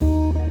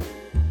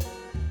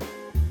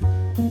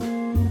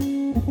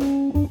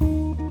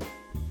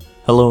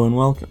Hello and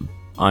welcome.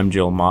 I'm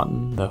Joel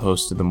Martin, the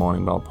host of the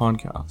Morning Bell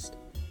podcast.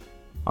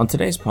 On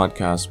today's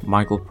podcast,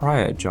 Michael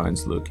Pryor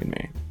joins Luke and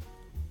me.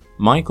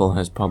 Michael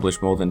has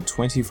published more than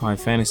 25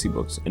 fantasy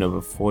books and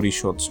over 40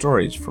 short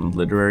stories, from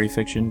literary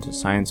fiction to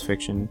science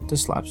fiction to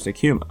slapstick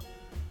humor.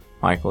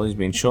 Michael has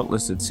been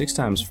shortlisted 6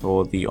 times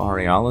for the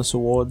Aurealis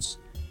Awards,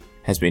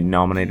 has been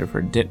nominated for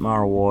a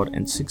Ditmar Award,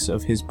 and 6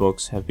 of his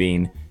books have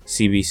been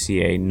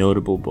CBCA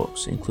notable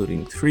books,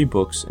 including 3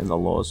 books in the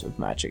Laws of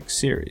Magic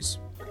series.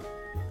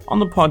 On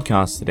the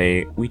podcast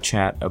today, we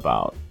chat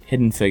about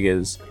Hidden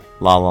Figures,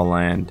 La La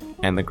Land,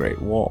 and The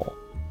Great Wall.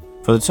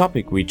 For the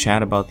topic, we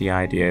chat about the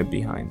idea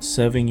behind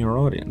serving your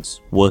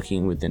audience,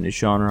 working within a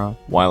genre,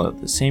 while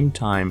at the same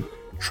time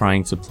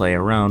trying to play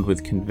around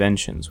with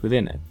conventions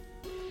within it.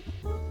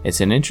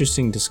 It's an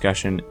interesting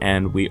discussion,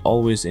 and we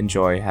always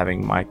enjoy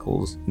having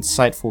Michael's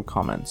insightful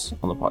comments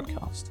on the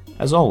podcast.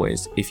 As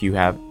always, if you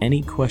have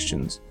any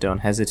questions, don't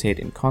hesitate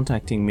in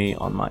contacting me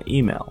on my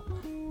email,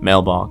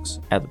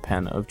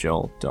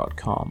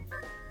 mailbox@thepenofjoel.com.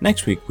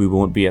 Next week, we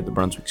won't be at the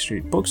Brunswick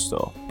Street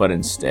Bookstore, but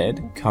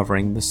instead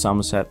covering the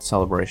Somerset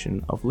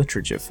Celebration of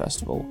Literature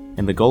Festival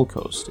in the Gold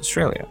Coast,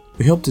 Australia.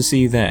 We hope to see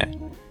you there,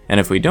 and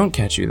if we don't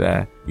catch you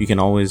there, you can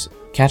always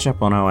catch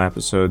up on our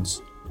episodes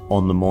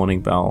on the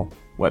Morning Bell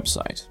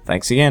website.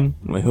 Thanks again,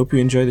 and we hope you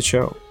enjoy the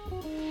show.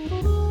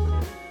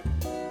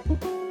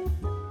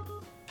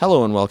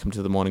 Hello and welcome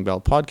to the Morning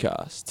Bell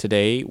podcast.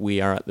 Today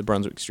we are at the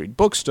Brunswick Street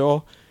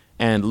Bookstore,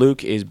 and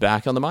Luke is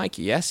back on the mic.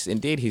 Yes,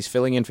 indeed, he's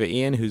filling in for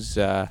Ian, who's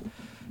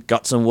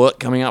got some work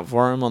coming up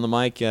for him on the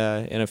mic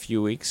in a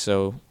few weeks.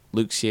 So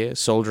Luke's here,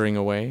 soldiering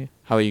away.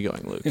 How are you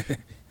going, Luke?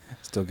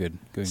 Still good.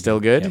 Still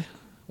good? Yep.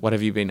 What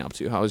have you been up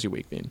to? How has your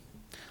week been?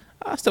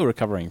 Still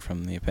recovering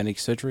from the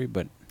appendix surgery,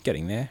 but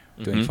getting there.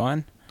 Doing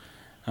fine.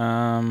 Did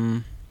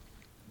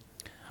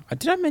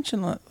I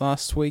mention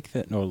last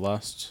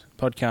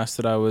podcast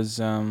that I was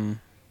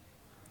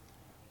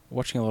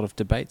watching a lot of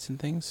debates and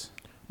things?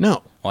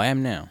 No. Well, I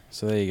am now,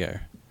 so there you go.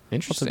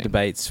 Interesting. Lots of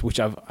debates, which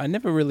I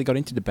never really got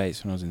into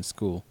debates when I was in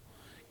school.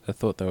 I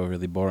thought they were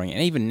really boring.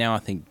 And even now I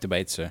think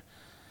debates are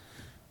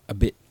a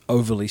bit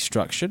overly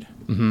structured.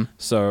 Mm-hmm.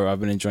 So I've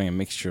been enjoying a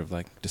mixture of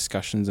like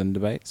discussions and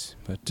debates.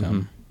 But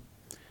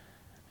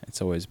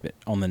it's always a bit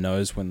on the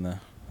nose when the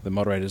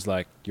moderator's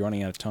like, you're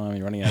running out of time,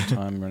 you're running out of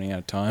time, you're running out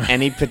of time.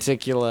 Any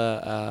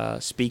particular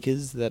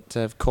speakers that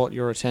have caught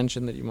your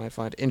attention that you might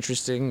find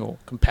interesting or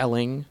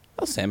compelling?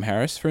 Well, Sam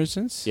Harris, for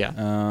instance. Yeah.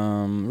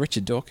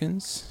 Richard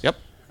Dawkins. Yep.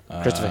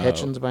 Christopher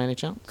Hitchens, by any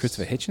chance?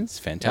 Christopher Hitchens,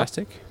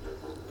 fantastic.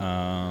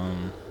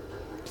 Yep.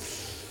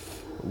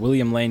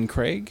 William Lane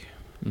Craig.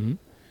 Mm-hmm.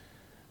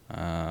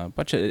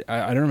 Bunch of,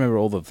 I don't remember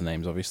all of the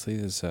names, obviously.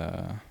 There's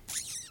a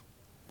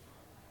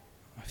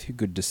few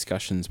good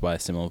discussions by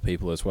similar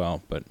people as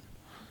well. But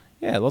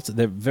yeah,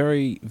 they're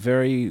very,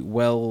 very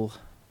well.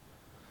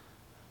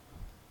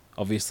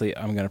 Obviously,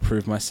 I'm going to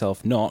prove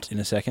myself not in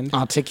a second.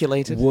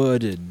 Articulated.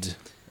 Worded.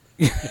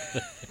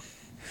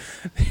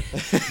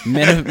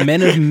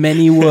 men of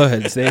many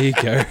words. There you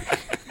go.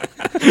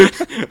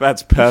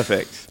 That's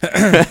perfect.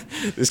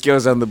 This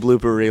goes on the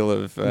blooper reel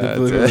of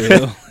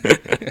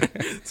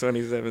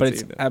 2017. But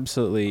it's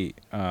absolutely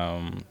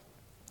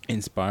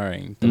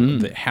inspiring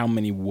how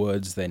many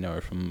words they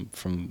know from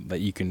that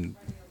you can,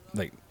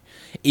 like,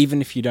 even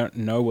if you don't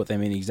know what they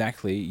mean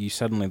exactly, you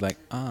suddenly like,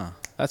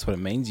 that's what it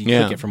means. You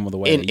pick it from the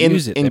way they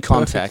use it. In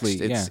context,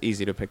 it's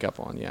easy to pick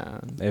up on, yeah.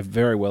 They're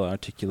very well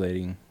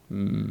articulating.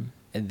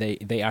 And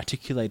they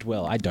articulate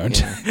well. I don't.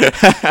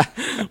 Yeah.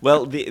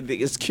 Well,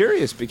 it's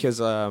curious because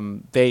I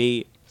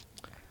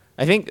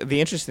think the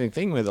interesting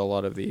thing with a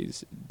lot of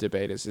these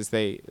debaters is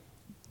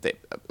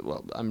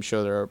well, I'm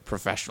sure there are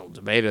professional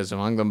debaters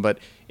among them, but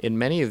in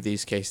many of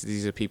these cases,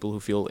 these are people who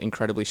feel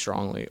incredibly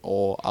strongly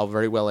or are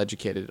very well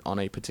educated on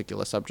a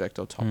particular subject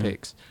or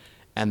topics,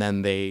 and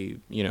then they,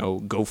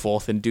 go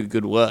forth and do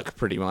good work,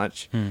 pretty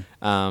much.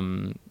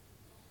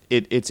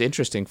 It's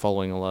interesting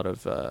following a lot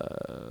of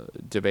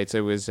debates.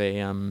 There was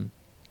the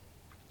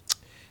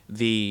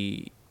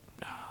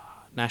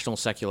National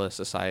Secular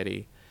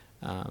Society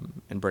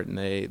in Britain.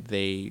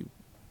 They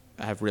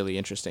have really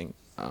interesting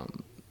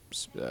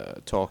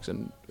talks,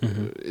 and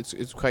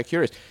it's quite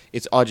curious.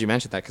 It's odd you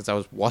mentioned that because I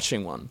was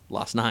watching one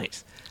last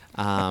night,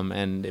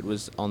 and it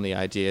was on the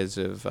ideas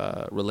of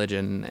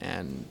religion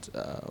and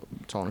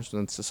tolerance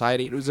in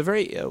society. It was a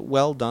very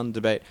well done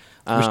debate.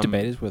 Which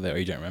debaters were there? Or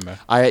you don't remember?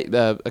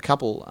 A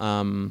couple.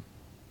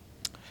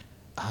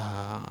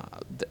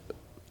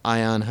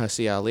 Ayaan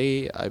Hirsi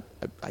Ali.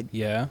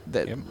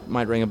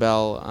 Might ring a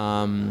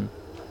bell.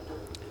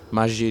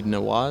 Majid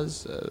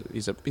Nawaz.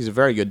 He's a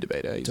very good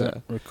debater.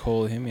 Don't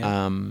recall him.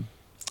 Yeah.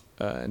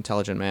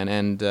 Intelligent man,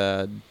 and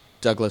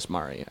Douglas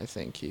Murray. I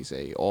think he's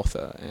a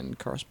author and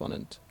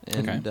correspondent.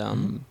 And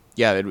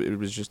it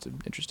was just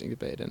an interesting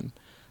debate and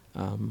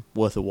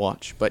worth a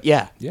watch. But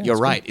yeah you're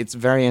right. It's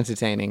very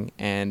entertaining,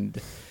 and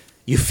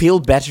you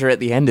feel better at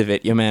the end of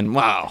it.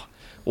 Wow,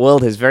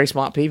 world has very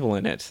smart people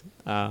in it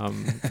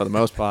for the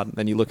most part.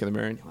 Then you look in the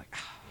mirror and you're like,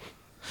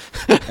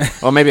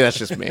 or maybe that's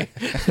just me.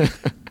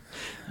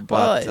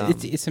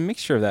 But it's a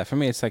mixture of that. For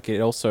me, it's like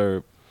it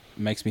also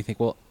makes me think,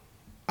 well,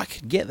 I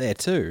could get there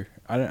too.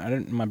 I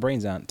don't. My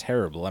brains aren't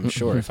terrible. I'm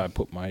sure if I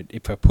put my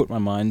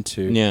mind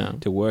to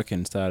work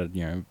and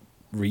started,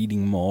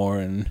 reading more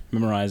and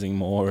memorizing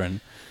more, and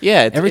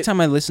every time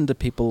I listen to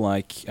people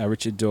like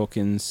Richard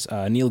Dawkins,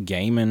 Neil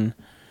Gaiman,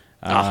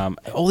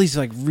 all these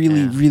like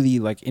really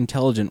like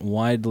intelligent,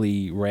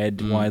 widely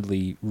read,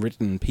 widely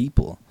written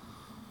people.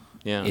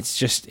 Yeah, it's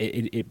just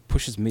it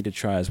pushes me to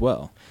try as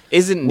well.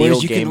 Isn't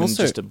Neil Gaiman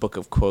just a book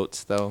of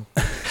quotes, though?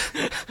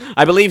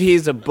 I believe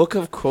he's a book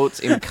of quotes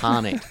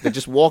incarnate that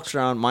just walks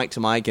around mic to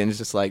mic and is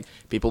just like,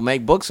 people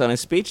make books on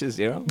his speeches,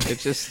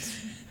 It's just,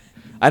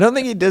 I don't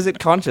think he does it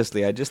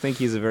consciously. I just think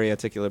he's a very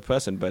articulate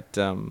person. But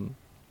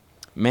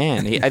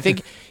man, I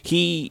think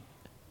he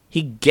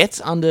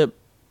gets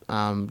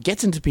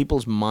into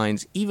people's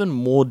minds even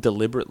more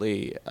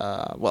deliberately.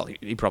 Well,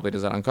 he probably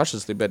does that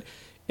unconsciously, but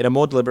in a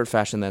more deliberate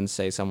fashion than,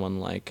 say, someone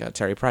like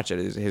Terry Pratchett,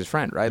 his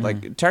friend, right?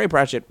 Like Terry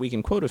Pratchett, we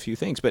can quote a few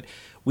things, but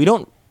we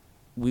don't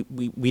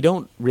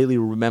really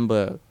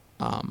remember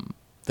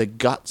the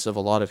guts of a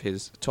lot of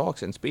his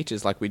talks and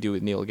speeches like we do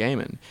with Neil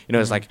Gaiman.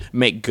 It's like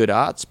Make Good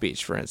Art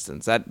speech, for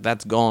instance.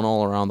 That's gone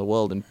all around the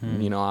world,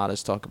 and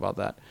artists talk about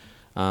that.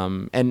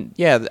 And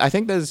yeah, I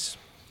think there's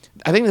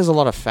a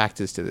lot of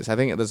factors to this. I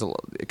think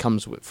it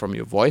comes from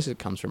your voice, it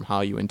comes from how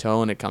you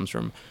intone, it comes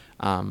from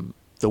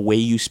the way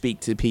you speak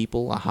to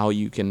people, how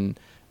you can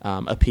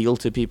appeal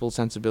to people's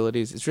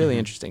sensibilities. It's really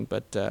interesting,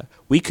 but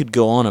we could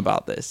go on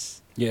about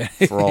this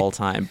for all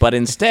time. But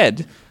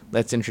instead,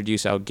 let's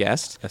introduce our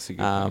guest,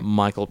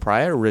 Michael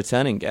Pryor,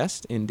 returning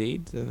guest,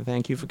 indeed.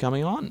 Thank you for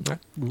coming on.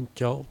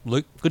 Joel,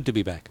 Luke, good to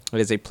be back. It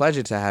is a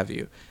pleasure to have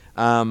you.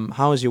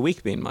 How has your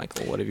week been,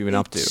 Michael? What have you been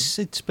up to?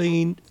 It's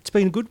been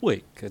a good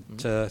week.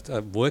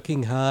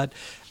 Working hard.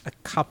 A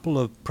couple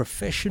of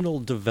professional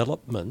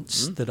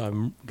developments that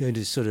I'm going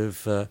to sort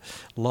of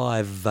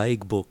live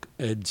vague book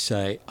and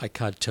say I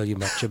can't tell you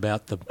much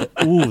about them. But,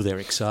 they're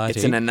exciting.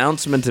 It's an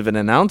announcement of an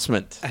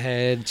announcement.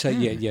 And so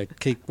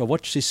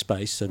watch this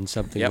space and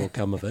something will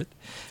come of it.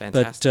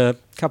 Fantastic.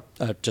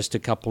 But just a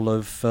couple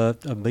of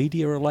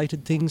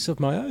media-related things of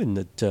my own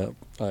that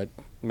I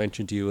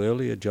mentioned to you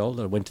earlier, Joel,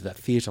 that I went to that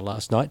theatre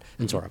last night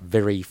and saw a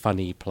very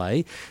funny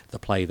play, The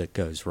Play That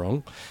Goes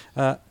Wrong.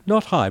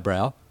 Not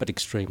highbrow, but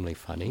extremely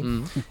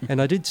funny.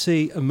 And I did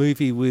see a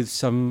movie with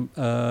some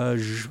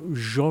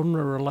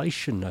genre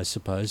relation, I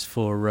suppose,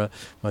 for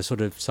my sort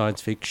of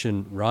science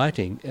fiction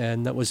writing,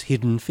 and that was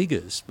Hidden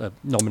Figures,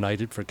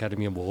 nominated for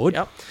Academy Award.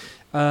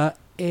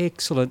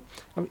 Excellent.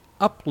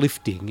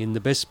 Uplifting in the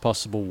best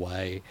possible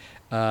way.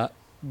 A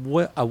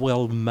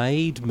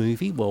well-made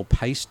movie,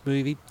 well-paced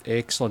movie,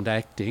 excellent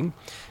acting,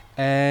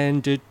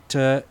 and it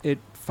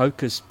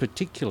focused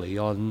particularly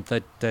on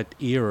that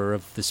era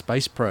of the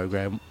space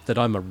program that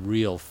I'm a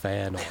real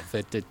fan of.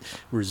 It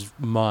was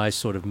my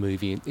sort of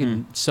movie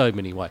in so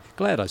many ways.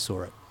 Glad I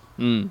saw it.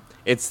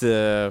 It's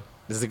a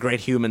great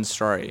human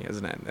story,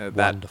 isn't it?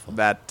 Wonderful.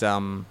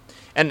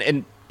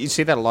 And you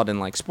see that a lot in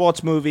like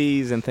sports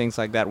movies and things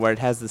like that, where it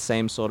has the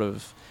same sort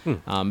of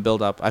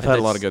build up. I've heard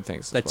a lot of good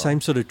things. That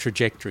same sort of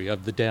trajectory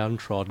of the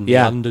downtrodden, the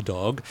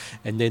underdog,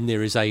 and then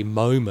there is a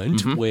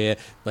moment where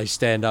they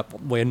stand up.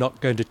 We're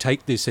not going to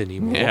take this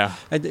anymore. Yeah.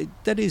 And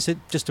that is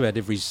just about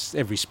every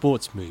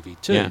sports movie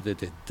too. Yeah.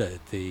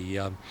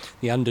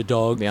 The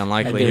underdog, the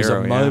unlikely and there's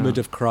hero. A moment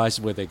of crisis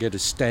where they're going to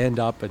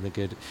stand up and they're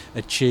going to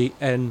achieve.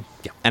 And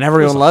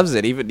everyone loves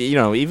it.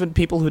 Even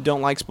people who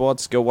don't like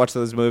sports go watch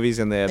those movies,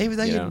 and they're even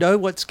though you know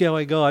what's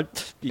going on.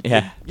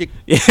 You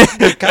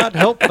can't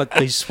help but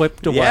be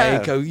swept away.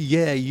 And go,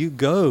 you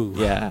go.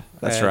 Yeah,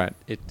 that's right.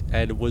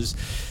 It was,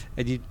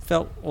 and you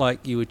felt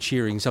like you were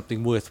cheering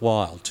something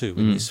worthwhile too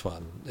in this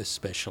one,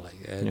 especially.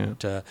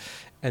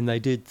 And they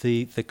did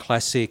the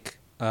classic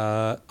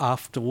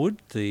afterward,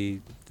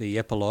 the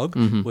epilogue,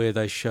 where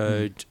they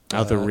showed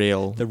the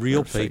real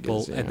people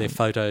figures, and their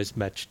photos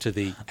matched to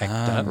the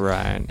actor,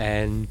 right?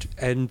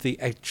 And the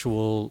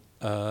actual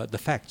the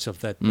facts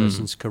of that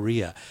person's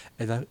career,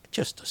 and they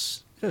just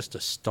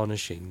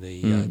astonishing,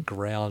 the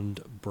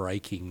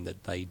groundbreaking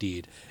that they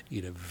did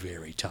in a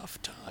very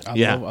tough time.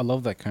 I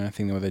love that kind of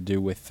thing where they do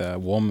with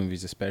war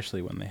movies,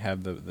 especially when they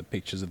have the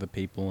pictures of the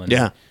people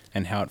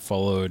and how it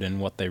followed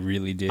and what they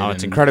really did. Oh,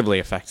 it's incredibly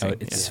effective.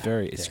 It's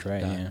great.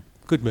 Yeah.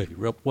 Good movie,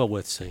 well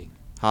worth seeing.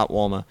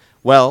 Heartwarmer.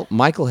 Well,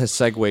 Michael has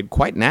segued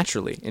quite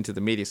naturally into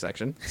the media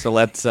section, so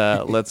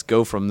let's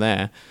go from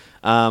there.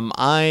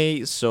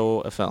 I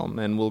saw a film,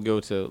 and we'll go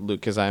to Luke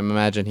because I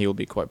imagine he will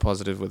be quite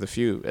positive with a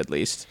few, at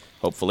least,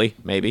 hopefully,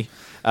 maybe,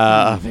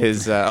 of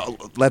his.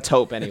 Let's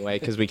hope anyway,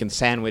 because we can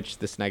sandwich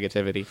this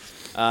negativity.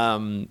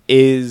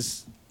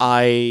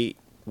 I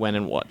went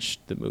and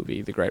watched the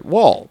movie The Great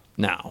Wall.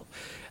 Now,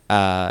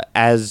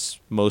 as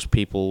most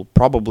people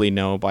probably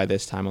know by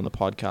this time on the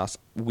podcast,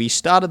 we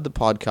started the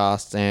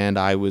podcast and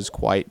I was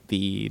quite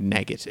the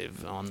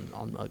negative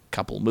on a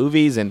couple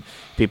movies, and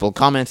people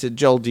commented,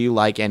 Joel, do you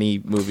like any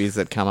movies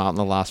that come out in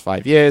the last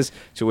 5 years?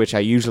 To which I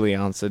usually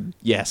answered,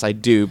 yes, I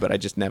do, but I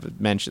just never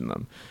mention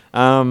them.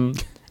 And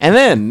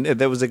then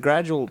there was a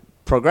gradual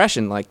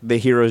progression, like the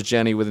hero's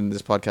journey within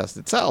this podcast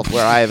itself,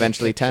 where I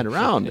eventually turned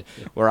around,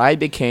 where I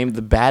became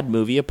the bad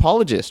movie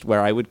apologist, where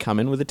I would come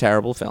in with a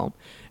terrible film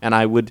and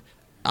I would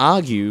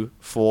argue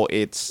for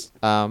its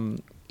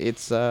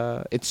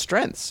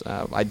strengths.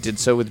 I did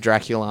so with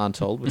Dracula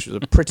Untold, which was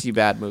a pretty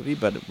bad movie,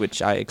 but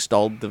which I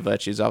extolled the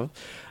virtues of.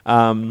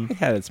 It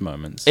had its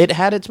moments. It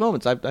had its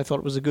moments. I thought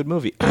it was a good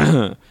movie,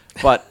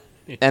 but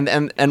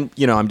and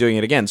I'm doing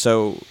it again.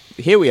 So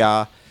here we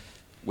are.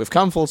 We've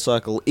come full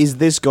circle. Is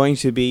this going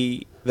to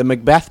be the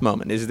Macbeth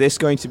moment? Is this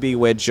going to be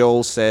where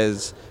Joel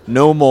says,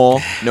 no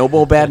more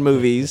bad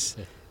movies.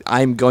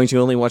 I'm going to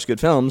only watch good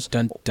films.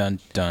 Dun dun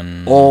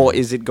dun. Or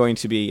is it going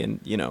to be,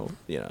 and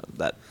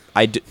that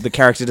the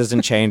character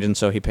doesn't change, and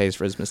so he pays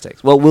for his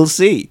mistakes? Well, we'll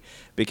see,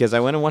 because I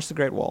went and watched The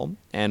Great Wall,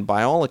 and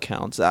by all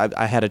accounts,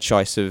 I had a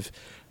choice of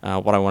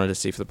what I wanted to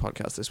see for the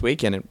podcast this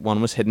week, and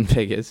one was Hidden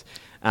Figures,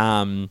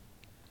 and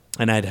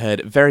I'd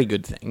heard very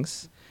good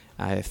things.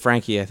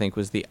 Frankie, I think,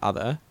 was the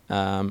other,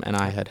 and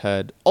I had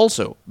heard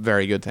also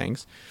very good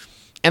things.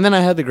 And then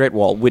I heard The Great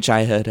Wall, which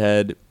I had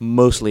heard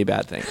mostly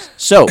bad things.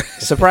 So,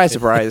 surprise,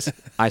 surprise,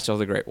 I saw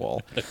The Great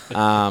Wall.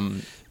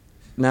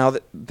 Now,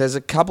 there's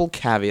a couple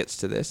caveats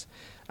to this.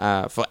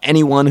 For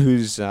anyone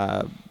who's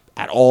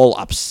at all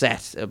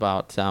upset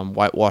about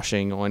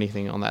whitewashing or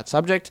anything on that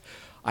subject,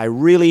 I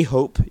really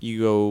hope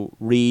you go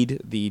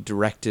read the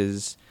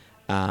director's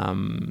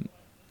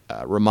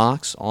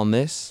remarks on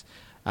this.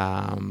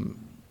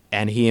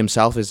 And he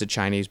himself is a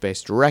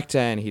Chinese-based director,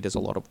 and he does a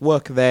lot of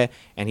work there,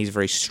 and he's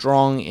very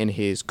strong in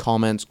his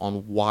comments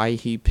on why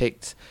he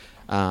picked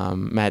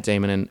Matt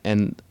Damon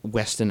and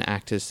Western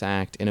actors to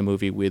act in a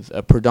movie with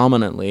a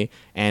predominantly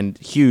and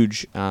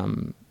huge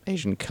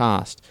Asian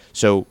cast.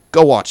 So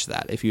go watch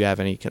that if you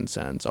have any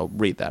concerns. I'll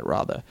read that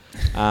rather.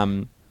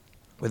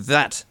 With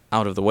that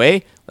out of the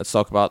way, let's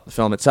talk about the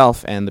film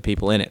itself and the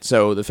people in it.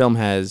 So the film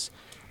has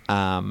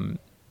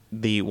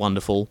the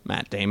wonderful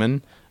Matt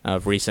Damon.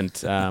 Of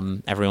recent,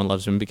 everyone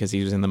loves him because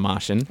he was in The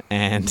Martian,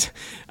 and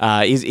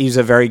he's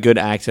a very good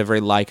actor, very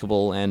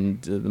likable,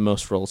 and the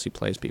most roles he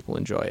plays, people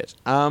enjoy it.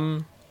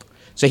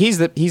 So he's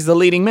the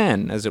leading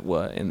man, as it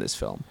were, in this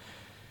film.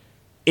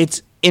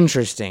 It's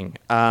interesting.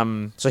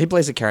 So he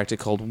plays a character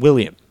called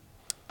William,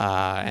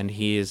 and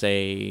he is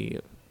a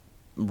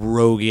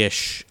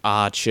roguish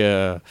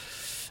archer,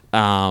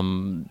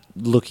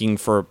 looking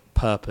for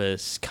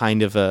purpose,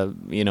 kind of a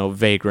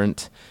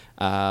vagrant.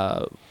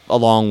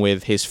 Along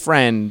with his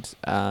friend,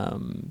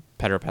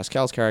 Pedro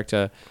Pascal's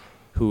character,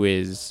 who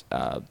is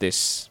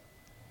this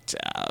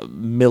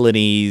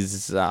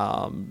Milanese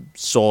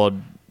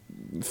sword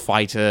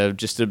fighter,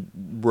 just a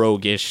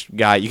roguish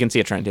guy. You can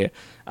see a trend here.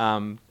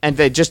 And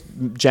they're just,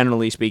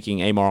 generally speaking,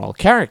 amoral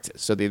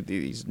characters. So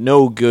these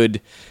no good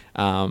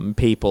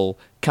people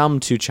come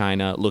to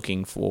China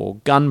looking for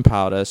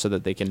gunpowder so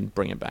that they can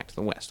bring it back to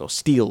the West, or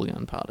steal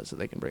gunpowder so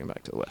they can bring it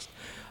back to the West.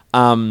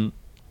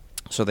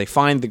 So they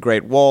find the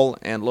Great Wall,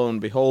 and lo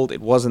and behold,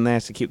 it wasn't there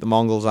to keep the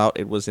Mongols out.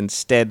 It was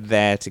instead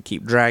there to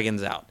keep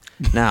dragons out.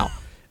 Now,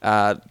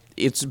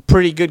 it's a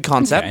pretty good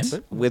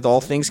concept, with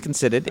all things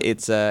considered.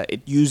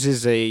 It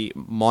uses a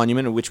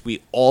monument in which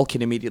we all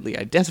can immediately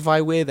identify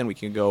with, and we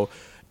can go...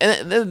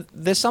 And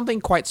there's something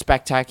quite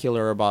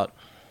spectacular about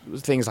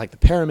things like the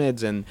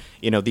pyramids and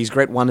these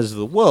great wonders of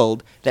the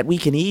world, that we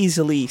can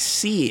easily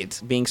see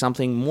it being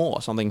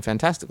something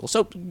fantastical.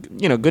 So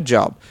good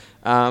job.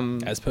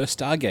 As per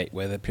Stargate,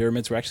 where the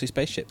pyramids were actually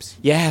spaceships.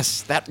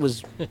 Yes, that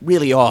was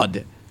really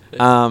odd.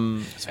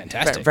 It's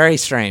fantastic. Very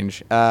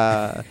strange.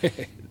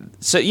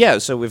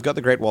 So we've got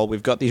the Great Wall.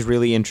 We've got these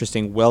really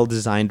interesting,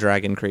 well-designed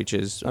dragon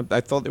creatures.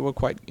 I thought they were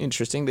quite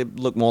interesting. They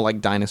look more like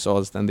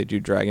dinosaurs than they do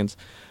dragons.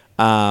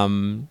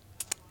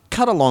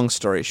 Cut a long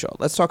story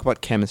short, let's talk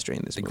about chemistry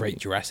in this movie. The Great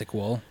Jurassic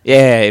Wall.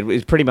 Yeah,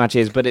 it pretty much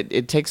is, but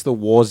it takes the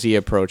Warzy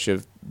approach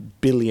of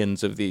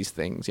billions of these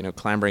things,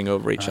 clambering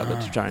over each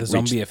other to try and the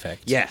reach... zombie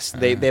effect. Yes,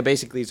 they're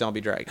basically zombie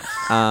dragons.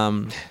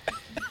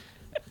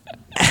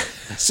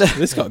 So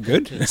this got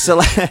good. So,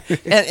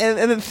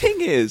 and the thing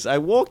is, I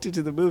walked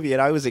into the movie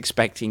and I was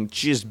expecting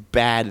just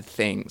bad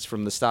things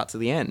from the start to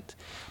the end.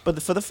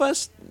 But for the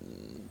first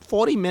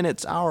 40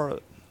 minutes, hour,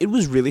 it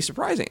was really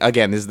surprising.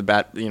 Again, this is the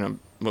bad,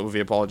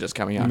 movie apologist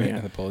coming out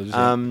here.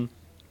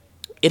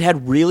 It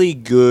had really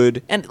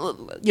good, and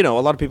a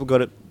lot of people go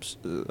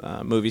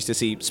to movies to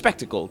see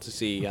spectacle, to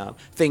see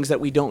things that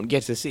we don't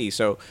get to see.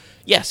 So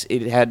yes,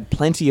 it had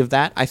plenty of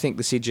that. I think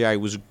the CGI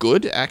was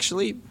good,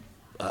 actually.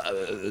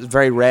 It's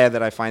very rare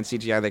that I find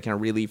CGI that can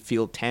really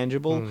feel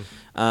tangible.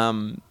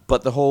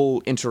 But the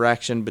whole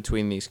interaction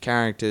between these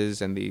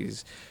characters and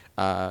these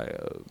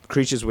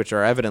creatures, which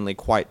are evidently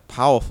quite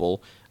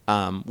powerful,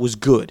 was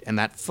good. And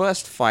that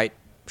first fight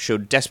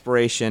showed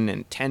desperation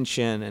and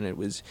tension, and it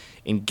was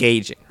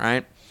engaging,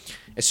 right?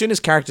 As soon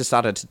as characters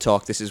started to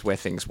talk, this is where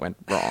things went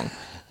wrong.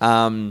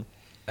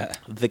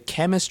 The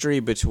chemistry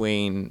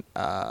between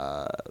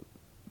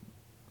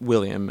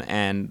William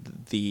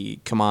and the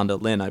Commander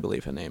Lin, I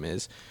believe her name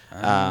is.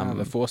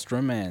 The forced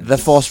romance. The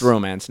forced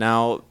romance.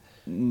 Now,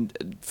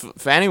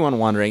 for anyone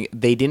wondering,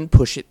 they didn't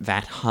push it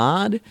that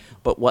hard,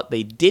 but what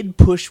they did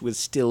push was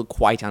still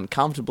quite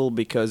uncomfortable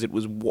because it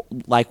was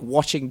like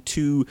watching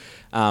two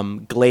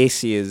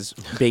glaciers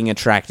being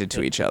attracted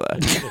to each other,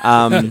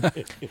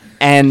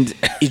 and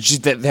it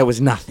just there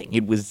was nothing.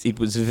 It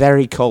was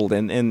very cold,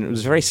 and it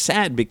was very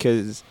sad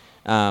because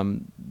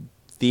the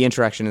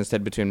interaction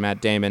instead between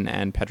Matt Damon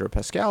and Pedro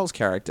Pascal's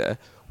character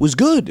was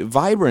good,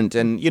 vibrant,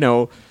 and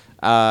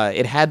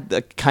it had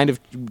a kind of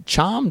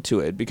charm to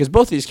it because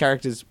both of these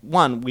characters,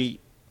 one, we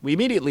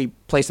immediately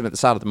placed them at the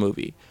start of the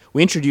movie.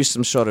 We introduced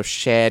some sort of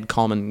shared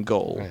common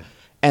goal, right,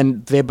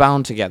 and they're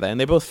bound together, and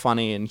they're both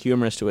funny and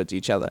humorous towards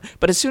each other.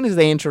 But as soon as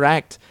they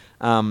interact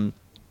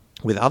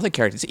with other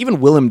characters,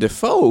 even Willem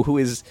Dafoe, who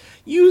is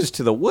used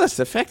to the worst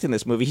effect in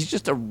this movie, he's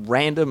just a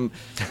random,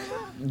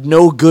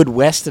 no good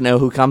Westerner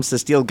who comes to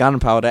steal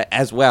gunpowder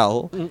as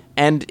well,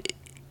 and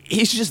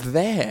he's just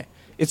there.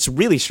 It's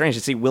really strange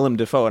to see Willem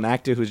Dafoe, an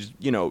actor who's,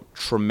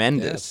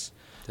 tremendous,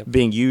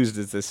 being used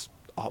as this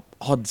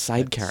odd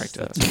side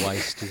character. That's a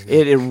waste, isn't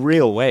it? A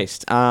real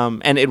waste.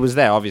 And it was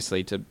there,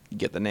 obviously, to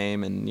get the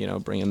name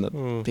and, bring in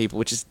the people,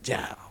 which is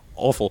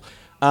awful.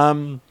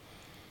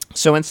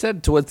 So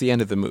instead, towards the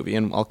end of the movie,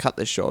 and I'll cut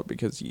this short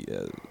because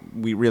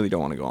we really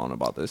don't want to go on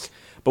about this,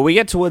 but we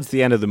get towards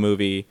the end of the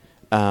movie,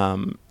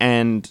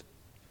 and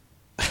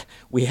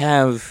we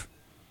have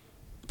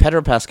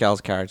Pedro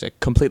Pascal's character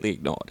completely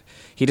ignored.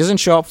 He doesn't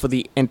show up for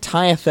the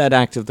entire third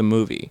act of the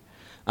movie.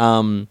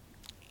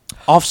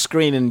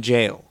 Off-screen in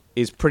jail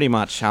is pretty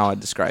much how I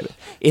describe it.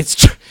 It's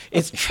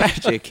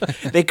tragic.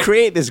 They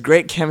create this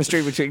great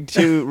chemistry between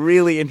two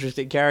really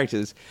interesting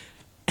characters,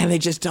 and they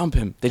just dump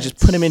him. They just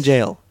put him in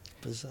jail.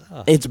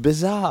 Bizarre. It's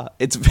bizarre.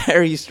 It's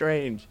very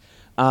strange.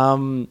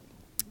 Obviously,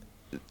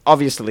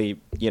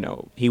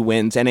 he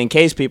wins. And in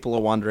case people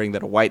are wondering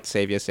that a white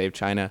savior saved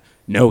China,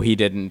 no, he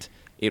didn't.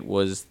 It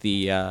was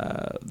the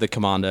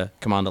Commander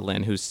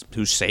Lin, who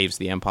saves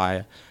the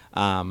Empire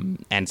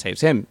and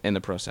saves him in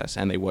the process,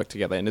 and they work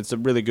together. And it's a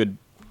really good,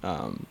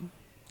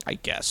 I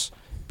guess,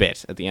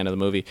 bit at the end of the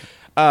movie.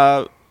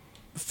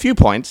 Few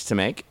points to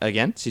make.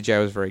 Again,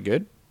 CGI was very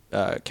good.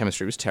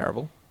 Chemistry was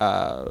terrible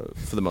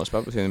for the most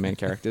part between the main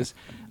characters.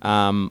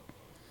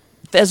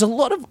 There's a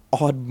lot of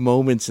odd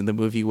moments in the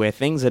movie where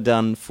things are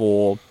done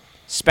for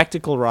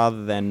spectacle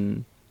rather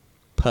than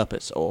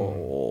purpose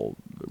or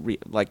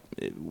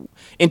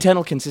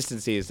internal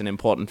consistency is an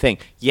important thing.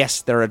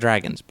 Yes, there are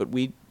dragons, but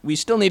we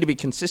still need to be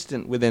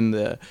consistent within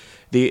the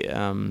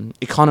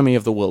economy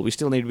of the world. We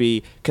still need to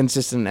be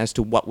consistent as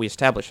to what we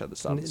establish at the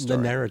start of the story.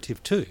 The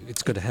narrative too.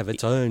 It's got to have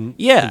its own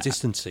Yeah,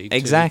 consistency to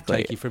exactly.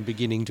 take you from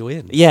beginning to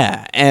end.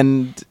 Yeah,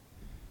 and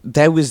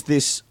there was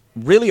this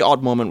really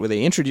odd moment where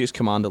they introduced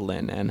Commander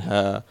Lin and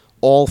her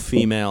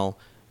all-female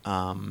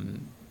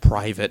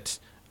private.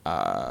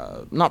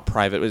 Not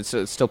private, it's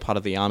still part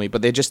of the army,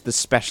 but they're just the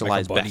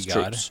specialized Like a best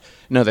bodyguard. troops.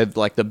 No, they're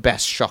like the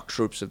best shock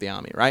troops of the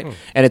army, right?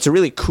 And it's a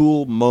really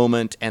cool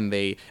moment, and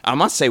I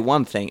must say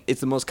one thing,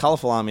 it's the most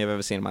colorful army I've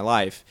ever seen in my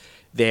life.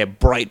 They're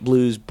bright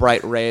blues,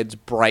 bright reds,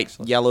 bright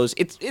yellows.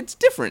 It's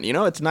different,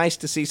 It's nice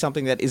to see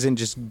something that isn't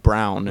just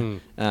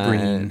brown,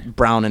 Green.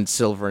 brown and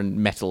silver and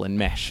metal and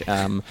mesh.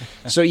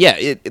 So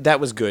yeah, that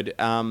was good.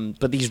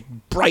 But these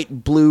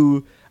bright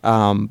blue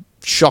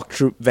shock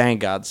troop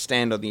vanguards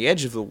stand on the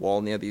edge of the wall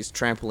near these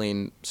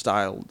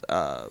trampoline-styled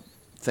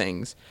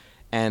things,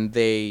 and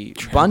they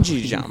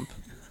bungee jump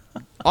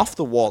off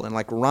the wall and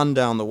run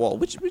down the wall,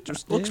 which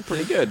just looks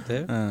pretty good.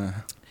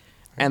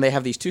 And they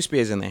have these two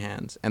spears in their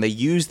hands, and they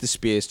use the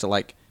spears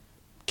to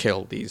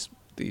kill these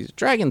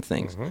dragon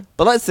things.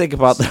 But let's think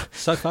about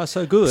So far,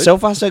 so good. So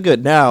far, so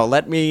good. Now,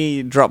 let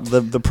me drop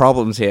the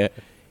problems here.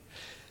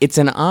 It's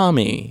an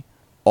army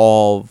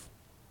of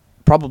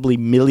probably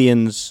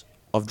millions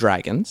of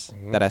dragons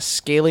that are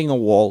scaling a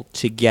wall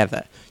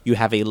together. You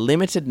have a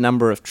limited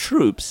number of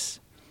troops,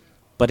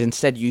 but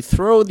instead you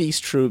throw these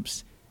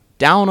troops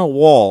down a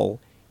wall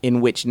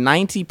in which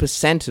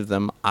 90% of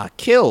them are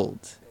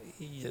killed.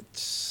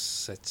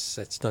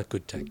 That's not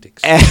good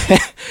tactics.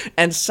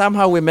 And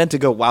somehow we're meant to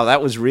go, wow,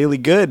 that was really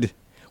good.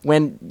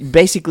 When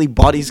basically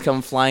bodies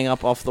come flying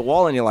up off the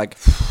wall and you're like,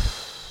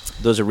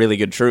 those are really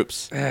good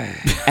troops.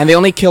 And they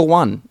only kill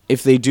one.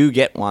 If they do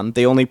get one,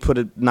 they only put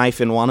a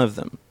knife in one of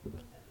them.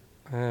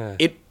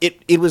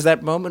 It was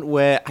that moment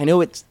where I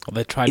know it's...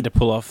 They tried to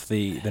pull off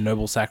the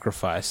noble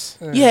sacrifice.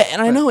 Yeah,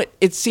 and I know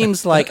it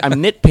seems like I'm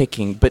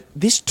nitpicking, but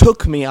this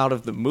took me out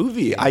of the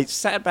movie. I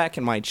sat back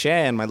in my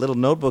chair and my little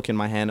notebook in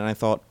my hand, and I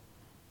thought,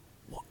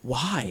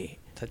 why?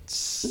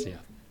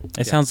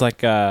 It sounds like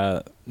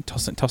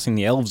tossing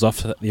the elves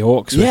off the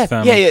orcs. Yeah,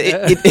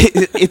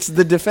 with, it's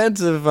the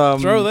defense of...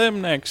 throw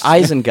them next.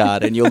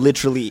 Isengard, and you're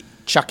literally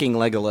chucking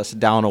Legolas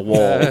down a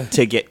wall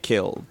to get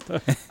killed.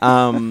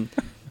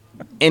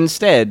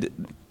 Instead,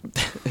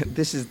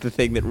 this is the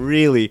thing that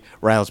really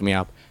riles me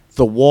up.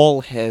 The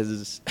wall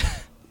has...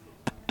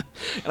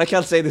 and I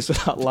can't say this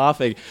without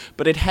laughing,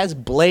 but it has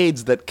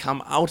blades that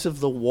come out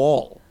of the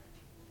wall.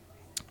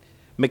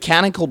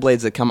 Mechanical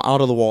blades that come out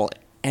of the wall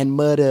and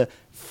murder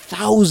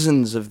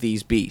thousands of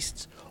these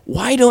beasts,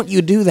 Why don't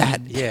you do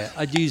that? Yeah,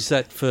 I'd use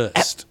that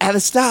first. At the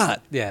start.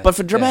 Yeah, But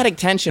for dramatic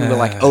tension, we're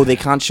like, they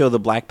can't show the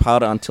black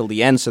powder until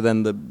the end, so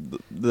then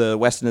the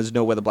Westerners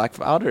know where the black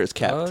powder is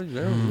kept. Oh,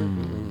 yeah.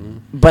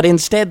 But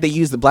instead, they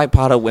use the black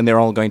powder when they're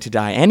all going to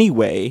die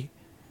anyway.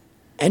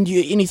 And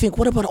you think,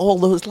 what about all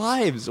those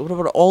lives? What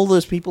about all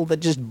those people that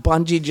just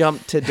bungee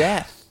jumped to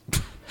death?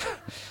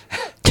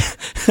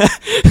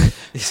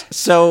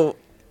 So,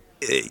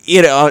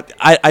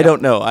 I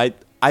don't know.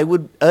 I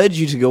would urge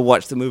you to go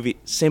watch the movie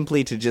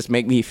simply to just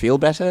make me feel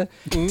better,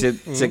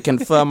 to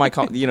confirm my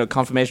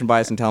confirmation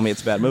bias and tell me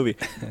it's a bad movie.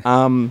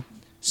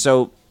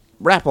 So,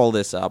 wrap all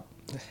this up.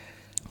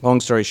 Long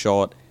story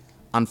short,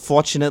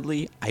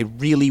 unfortunately, I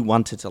really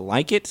wanted to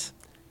like it.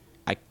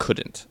 I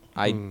couldn't.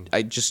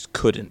 I just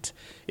couldn't.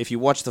 If you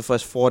watch the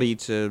first 40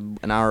 to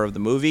an hour of the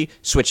movie,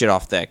 switch it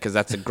off there, because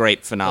that's a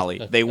great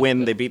finale. They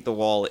win, they beat the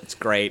wall, it's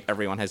great,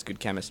 everyone has good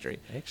chemistry.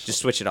 Excellent. Just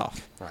switch it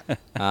off.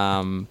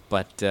 Right.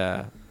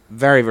 But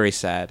very, very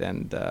sad,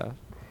 and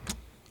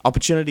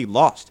opportunity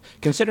lost,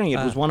 considering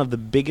it was one of the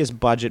biggest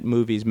budget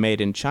movies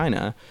made in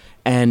China,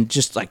 and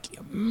just like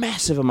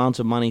massive amounts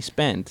of money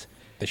spent.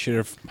 They should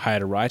have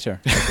hired a writer.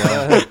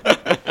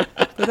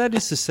 But that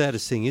is the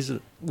saddest thing, isn't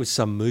it, with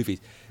some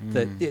movies?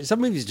 That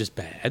some movies are just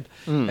bad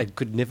and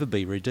could never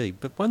be redeemed.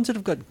 But ones that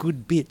have got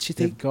good bits, you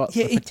think,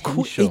 it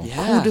could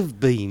have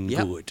been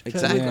good.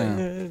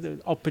 Exactly.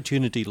 The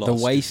opportunity lost.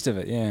 The waste of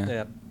it,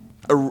 yeah.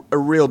 A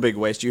real big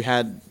waste. You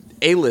had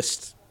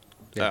A-list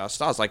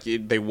stars. Like,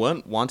 they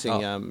weren't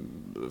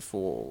wanting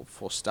for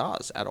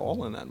stars at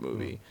all in that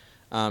movie.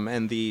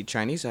 And the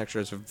Chinese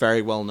actors are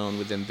very well known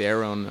within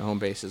their own home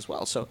base as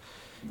well. So,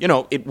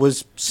 it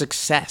was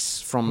success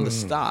from the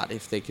start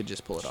if they could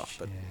just pull it off.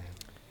 But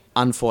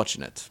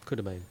unfortunate. Could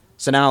have been.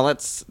 So now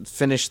let's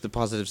finish the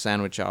positive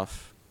sandwich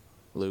off.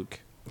 Luke,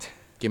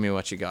 give me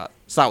what you got.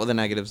 Start with the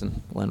negatives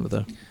and we'll end with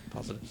the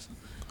positives.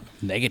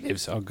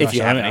 Negatives? Oh, gosh. If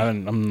you have any.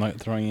 I'm not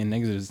throwing in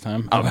negatives this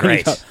time. Oh,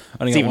 great. I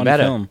only It's got even one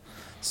better. film.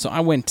 So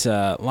I went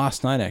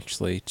last night,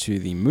 actually, to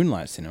the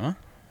Moonlight Cinema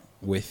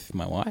with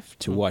my wife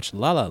to watch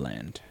La La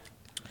Land.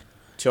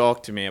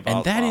 Talk to me about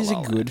And that La is La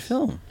a Land. good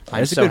film.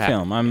 I'm It's a so good happy.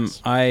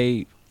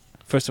 film.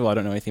 First of all, I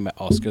don't know anything about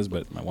Oscars,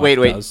 but my wife Wait,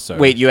 does. So.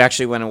 wait! You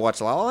actually went and watched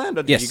La La Land,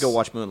 or did Yes. you go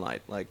watch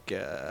Moonlight?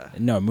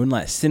 No,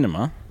 Moonlight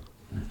Cinema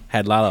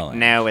had La La Land.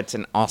 No, it's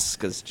an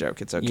Oscars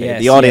joke. It's okay.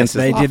 Yes, The audience yes,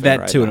 is they laughing did that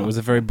right too, now. and it was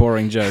a very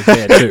boring joke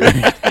there too.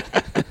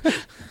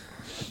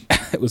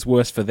 It was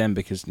worse for them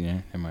because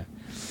never mind.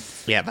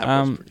 Yeah, that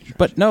was pretty trash.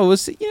 But no, it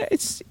was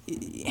it's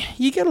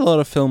you get a lot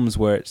of films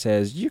where it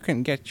says you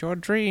can get your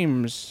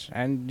dreams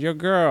and your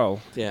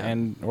girl,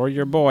 and or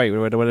your boy, or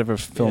whatever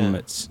film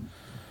it's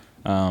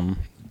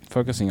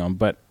focusing on.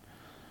 But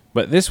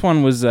this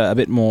one was a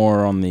bit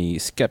more on the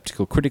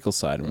skeptical, critical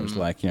side. Where it was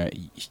like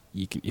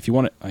you can, if you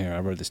want to. I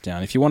wrote this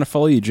down. If you want to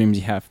follow your dreams,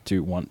 you have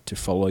to want to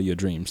follow your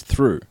dreams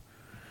through.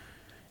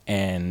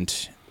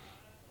 And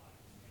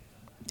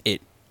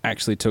it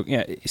actually took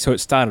so it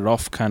started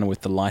off kind of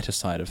with the lighter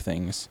side of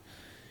things,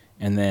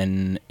 and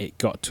then it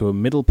got to a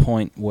middle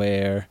point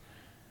where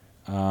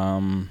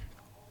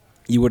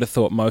you would have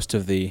thought most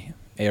of the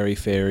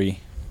airy-fairy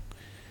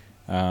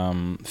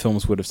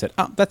films would have said,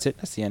 that's it,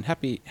 that's the end,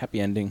 happy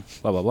ending,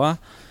 blah blah blah.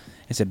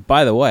 It said,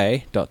 by the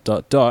way, ...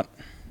 and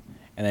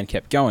then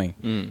kept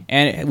going.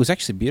 And it was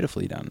actually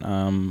beautifully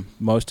done.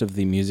 Most of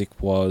the music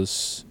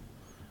was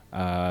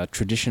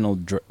traditional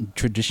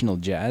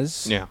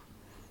jazz,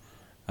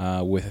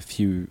 with a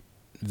few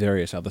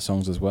various other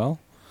songs as well.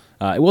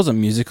 It was a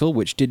musical,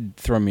 which did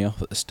throw me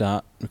off at the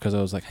start because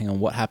I was like, hang on,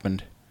 what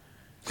happened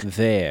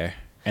there?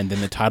 And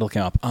then the title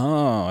came up.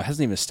 Oh, it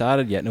hasn't even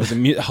started yet. And it was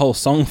a whole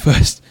song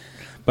first.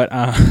 But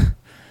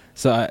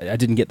so I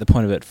didn't get the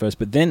point of it at first.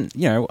 But then,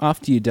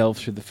 after you delve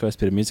through the first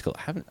bit of musical,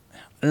 I don't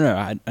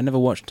know. I never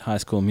watched High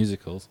School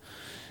Musicals.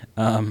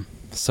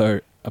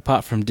 So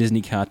apart from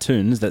Disney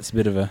cartoons, that's a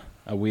bit of a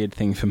weird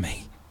thing for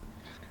me.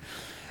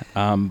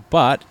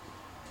 But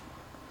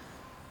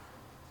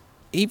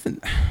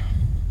even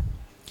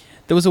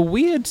there was a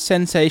weird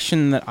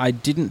sensation that I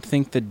didn't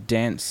think the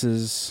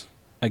dancers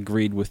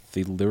agreed with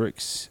the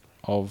lyrics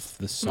of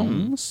the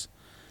songs.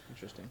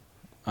 Interesting.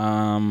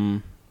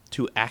 Um,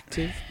 Too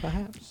active,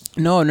 perhaps?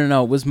 No.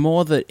 It was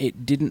more that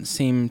it didn't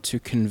seem to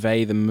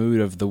convey the mood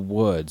of the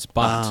words.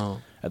 But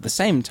at the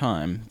same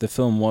time, the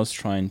film was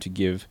trying to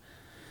give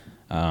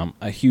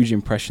a huge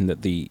impression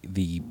that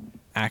the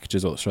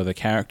actors, or the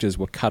characters,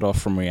 were cut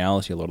off from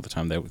reality a lot of the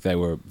time.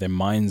 Their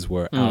minds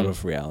were out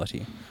of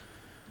reality.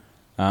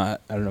 I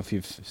don't know if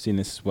you've seen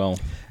this as well,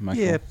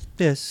 Michael. Yeah,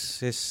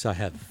 yes, I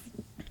have.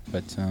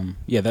 But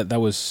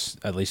that was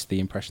at least the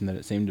impression that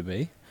it seemed to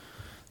be.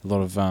 A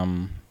lot of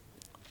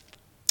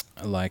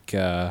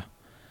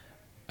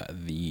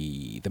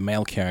the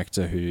male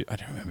character who I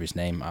don't remember his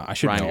name. I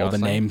should Ryan know all the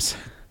Gosling? names.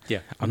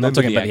 Yeah, I'm not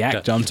talking about the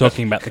actor. I'm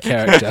talking about the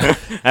character.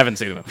 I haven't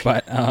seen them.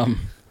 But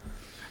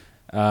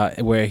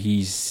where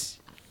he's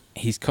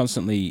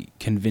constantly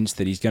convinced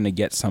that he's going to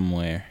get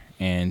somewhere,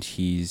 and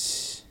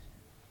he's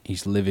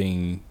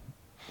living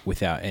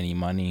without any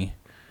money,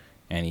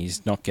 and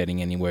he's not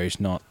getting anywhere. He's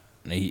not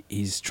And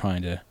he's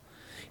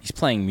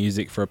playing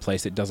music for a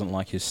place that doesn't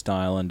like his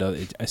style, and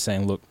is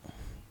saying, look,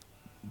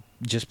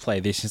 just play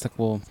this. He's like,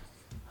 well,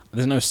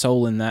 there's no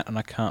soul in that, and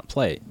I can't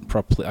play it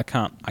properly. I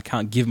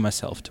can't give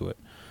myself to it,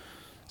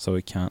 so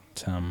he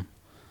can't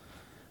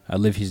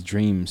live his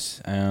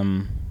dreams.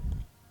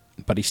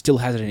 But he still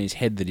has it in his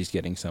head that he's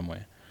getting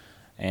somewhere,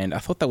 and I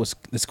thought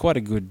that's quite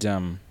a good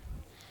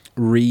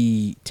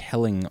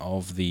retelling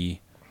of the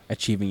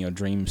achieving your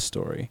dreams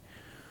story.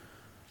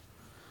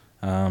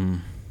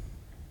 I'm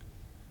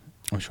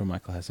sure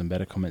Michael has some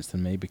better comments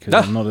than me because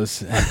I'm not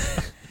as.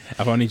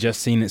 I've only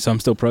just seen it, so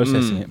I'm still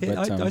processing it. Yeah,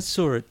 But I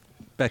saw it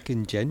back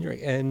in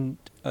January, and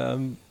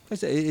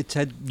it's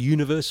had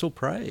universal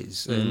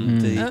praise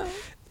and the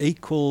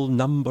equal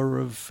number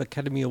of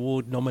Academy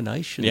Award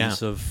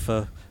nominations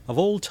of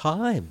all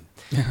time.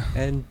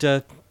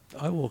 And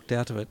I walked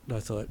out of it and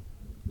I thought,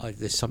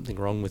 there's something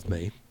wrong with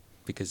me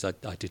because I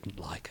didn't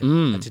like it.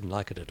 I didn't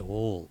like it at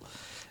all.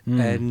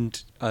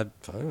 And I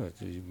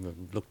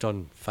looked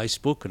on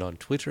Facebook and on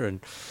Twitter, and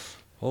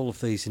all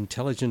of these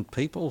intelligent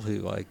people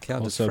who I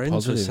count as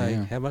friends were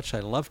saying how much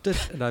they loved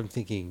it, and I'm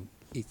thinking,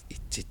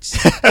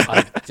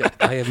 I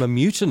am a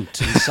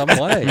mutant in some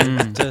way.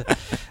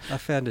 I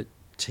found it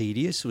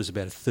tedious. It was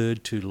about a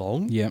third too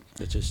long. Yep.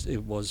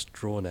 It was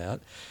drawn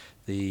out.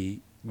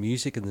 The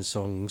music and the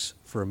songs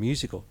for a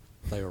musical,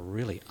 they were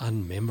really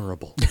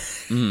unmemorable.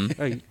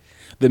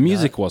 The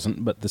music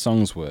wasn't, but the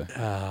songs were.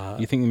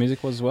 You think the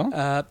music was as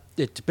well?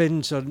 It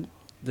depends on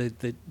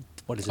the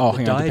what is it? Oh, the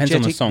hang on. It depends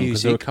on the song,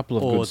 because there were a music couple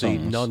of or good songs.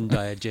 the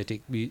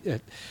non-diegetic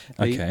music.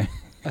 Okay.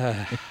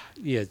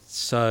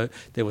 So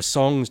there were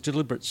songs,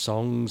 deliberate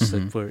songs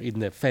that were in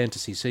the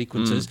fantasy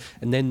sequences,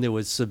 and then there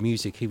was the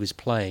music he was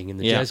playing in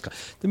the jazz club.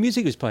 The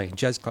music he was playing in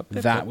jazz club.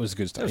 That was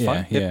good stuff. That was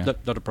fine. Yeah.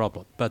 Not a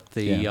problem. But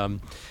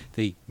the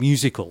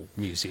musical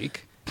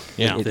music,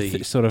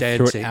 it sort of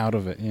dancing, threw it out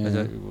of it.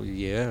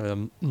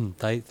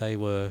 They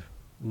were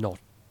not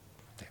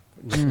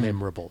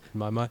memorable in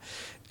my mind.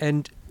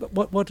 And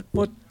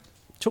what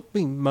took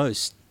me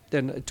most,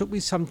 and it took me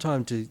some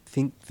time to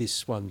think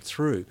this one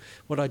through,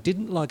 what I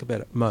didn't like about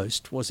it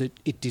most was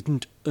it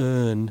didn't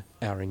earn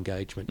our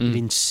engagement. It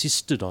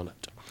insisted on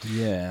it.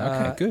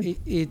 Yeah, okay,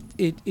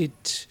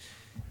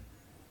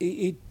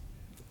 good.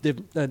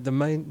 The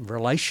main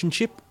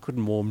relationship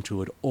couldn't warm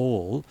to it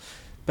all,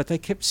 but they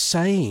kept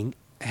saying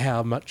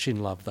how much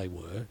in love they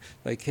were.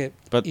 They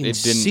kept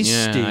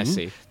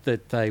insisting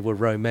that they were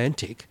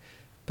romantic,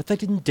 but they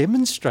didn't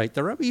demonstrate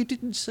the romance. You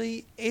didn't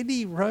see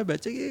any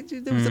romance.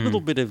 There was a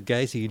little bit of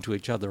gazing into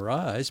each other's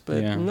eyes,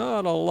 but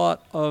not a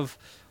lot of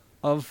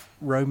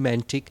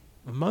romantic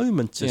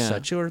moments as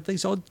such, or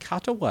these odd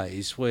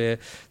cutaways where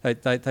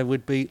they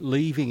would be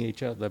leaving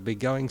each other, they'd be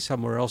going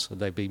somewhere else,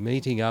 and they'd be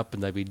meeting up,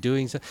 and they'd be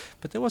doing so.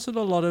 But there wasn't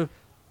a lot of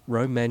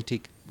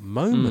romantic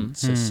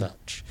moments as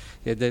such.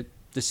 Yeah,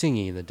 the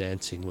singing and the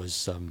dancing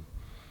was.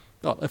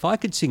 If I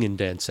could sing and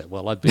dance that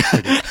well, I'd be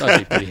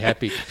pretty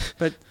happy.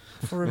 But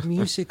for a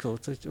musical,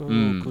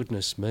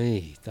 goodness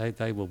me,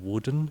 they were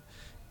wooden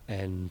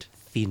and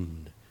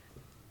thin,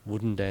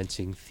 wooden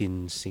dancing,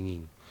 thin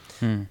singing,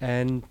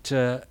 and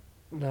I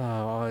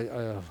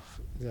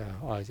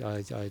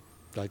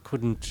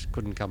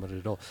couldn't come at it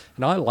at all.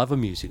 And I love a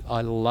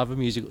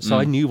musical. So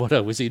I knew what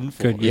I was in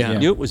for. I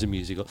knew it was a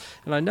musical,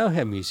 and I know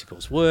how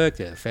musicals work.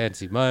 There are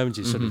fancy moments.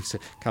 You sort of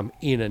come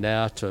in and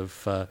out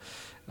of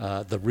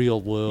the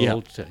real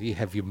world. Yep. You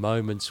have your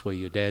moments where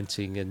you're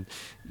dancing and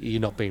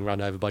you're not being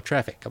run over by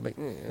traffic. I mean,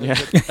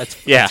 that's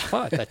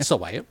fine. That's the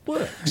way it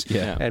works.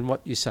 Yeah. And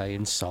what you say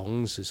in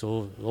songs is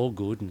all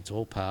good and it's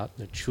all part.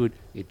 And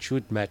it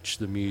should match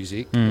the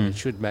music. And it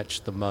should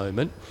match the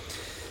moment.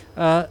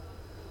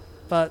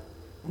 But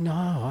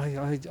no,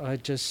 I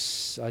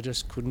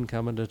just couldn't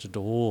come at it at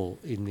all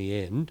in the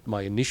end.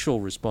 My initial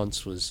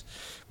response was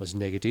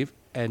negative,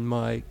 and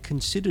my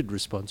considered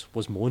response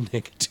was more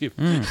negative.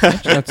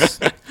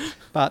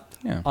 But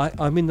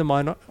I'm in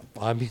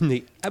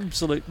the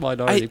absolute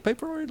minority.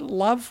 People are in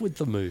love with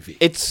the movie.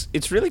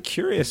 It's really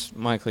curious,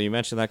 Michael, you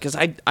mentioned that, because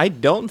I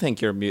don't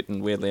think you're a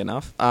mutant, weirdly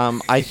enough.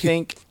 I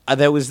think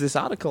there was this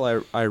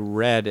article I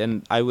read,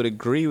 and I would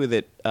agree with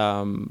it.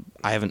 I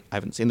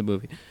haven't seen the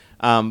movie.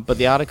 But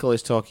the article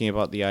is talking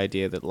about the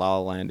idea that La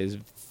La Land is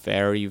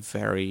very,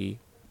 very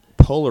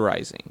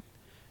polarizing.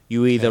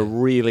 You either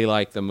really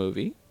like the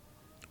movie,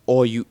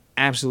 or you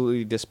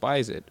absolutely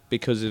despise it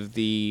because of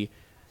the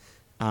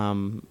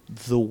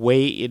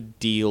way it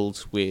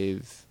deals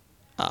with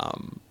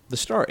the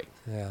story.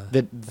 Yeah.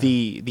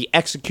 The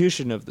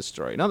execution of the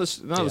story, not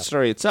the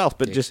story itself,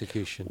 but the just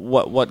execution.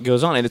 What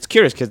goes on. And it's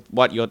curious because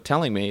what you're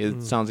telling me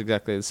it sounds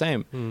exactly the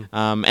same.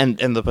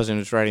 And the person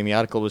who's writing the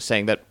article was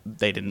saying that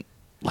they didn't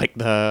like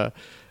the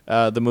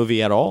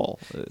movie at all.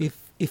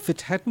 if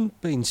it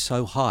hadn't been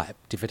so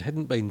hyped, if it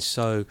hadn't been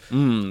so that's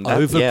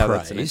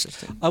overpraised,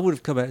 interesting. I would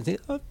have come out and think,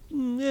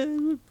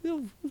 no,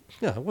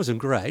 it wasn't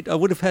great. I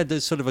would have had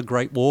this sort of a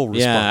Great Wall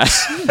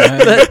response.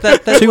 Yeah.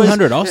 that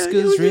 200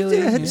 Oscars, really?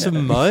 It had Yeah.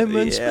 some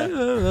moments,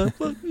 Yeah.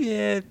 but,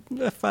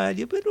 a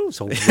failure, but it was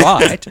all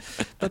right.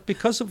 But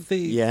because of the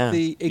You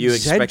expected a really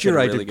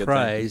exaggerated good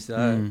praise,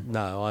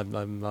 no,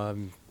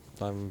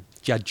 I'm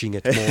judging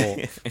it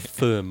more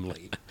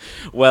firmly.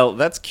 Well,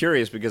 that's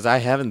curious because I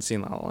haven't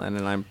seen La La Land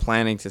and I'm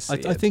planning to see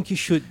it. I think you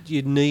should.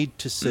 You need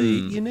to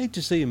see. You need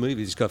to see a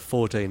movie that's got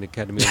 14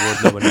 Academy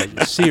Award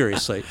nominations.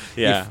 Seriously,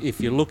 Yeah. If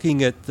you're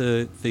looking at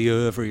the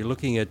oeuvre, you're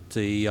looking at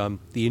the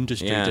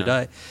industry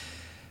today.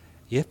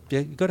 Yeah,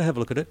 you've got to have a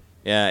look at it.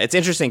 Yeah, it's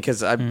interesting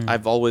because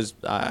I've always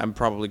I'm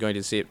probably going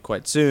to see it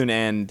quite soon,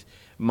 and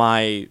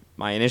my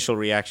initial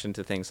reaction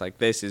to things like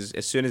this is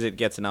as soon as it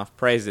gets enough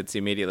praise, it's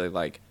immediately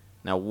like,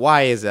 now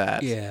why is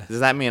that? Yeah.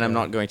 Does that mean I'm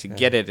not going to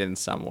get it in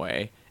some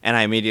way? And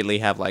I immediately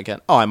have like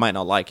I might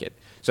not like it.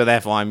 So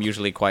therefore, I'm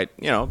usually quite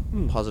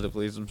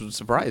positively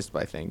surprised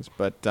by things.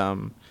 But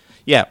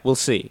yeah, we'll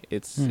see.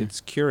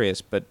 It's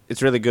curious, but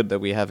it's really good that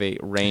we have a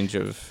range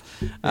of.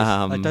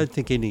 I don't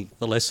think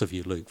the less of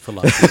you, Luke, for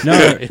liking it.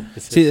 No,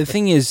 see, the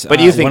thing is... But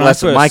you think when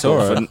less I of first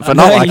Michael saw for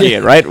not liking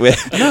it, right?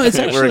 No, it's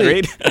actually... We're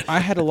agreed? I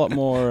had a lot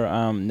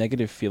more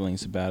negative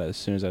feelings about it as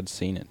soon as I'd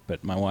seen it,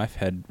 but my wife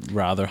had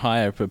rather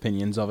higher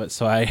opinions of it,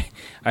 so I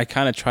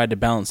kind of tried to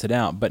balance it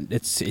out. But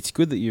it's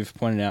good that you've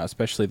pointed out,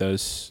 especially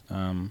those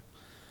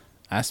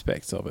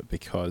aspects of it,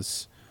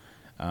 because...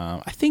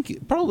 I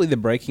think probably the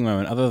breaking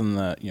moment, other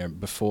than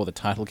before the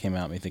title came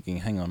out, me thinking,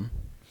 hang on,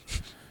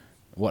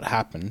 what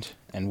happened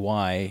and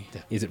why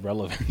is it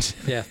relevant?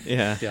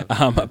 Yeah.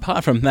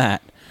 Apart from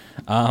that,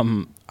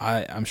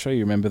 I'm sure you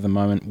remember the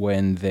moment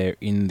when they're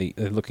in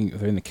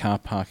the car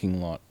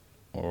parking lot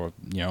or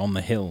on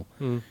the hill,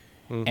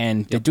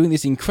 and they're doing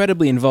this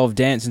incredibly involved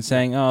dance and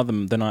saying, "Oh,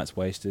 the night's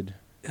wasted."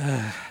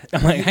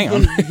 I'm like, hang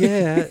on.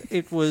 Yeah,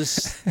 it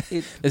was.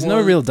 There's no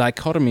real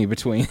dichotomy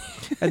between.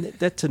 And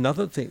that's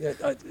another thing.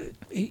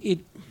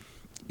 It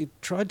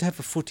tried to have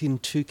a foot in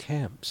two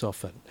camps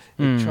often.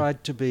 It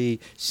tried to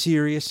be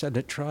serious and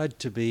it tried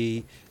to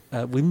be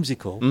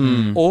whimsical,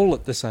 all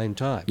at the same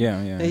time.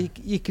 Yeah. Now,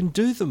 you can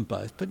do them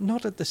both, but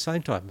not at the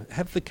same time.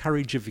 Have the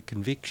courage of your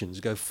convictions.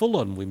 Go full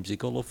on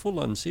whimsical or full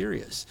on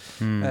serious,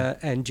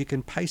 and you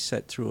can pace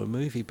that through a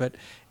movie. But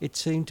it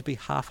seemed to be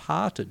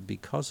half-hearted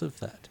because of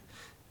that.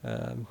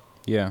 It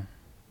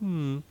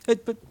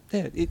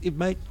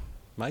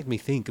made me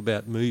think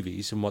about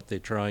movies and what they're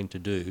trying to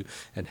do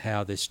and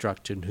how they're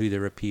structured and who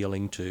they're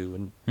appealing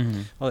to.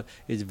 And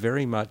it's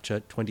very much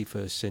a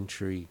 21st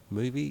century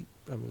movie.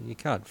 I mean, you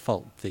can't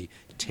fault the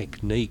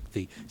technique,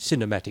 the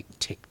cinematic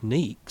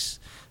techniques.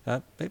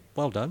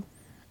 Well done.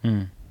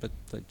 But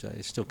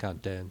they still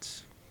can't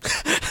dance.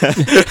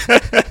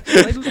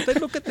 they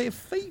look at their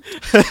feet.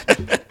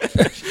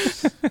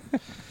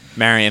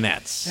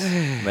 Marionettes.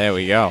 There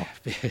we go.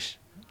 Yes.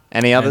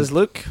 Any others,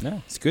 Luke?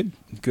 No, it's good.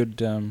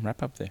 Good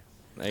wrap up there.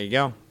 There you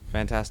go.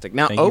 Fantastic.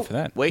 Now, Thank you for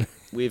that. Wait,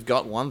 we've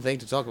got one thing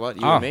to talk about,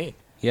 you and me.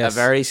 Yes. A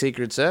very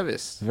secret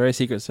service. Very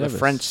Secret Service. The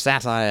French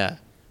satire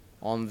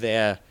on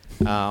their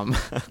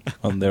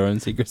on their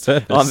own Secret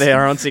Service. on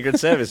their own secret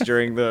service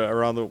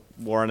around the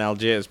war in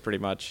Algiers, pretty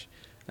much,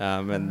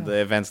 and the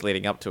events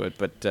leading up to it.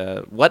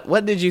 But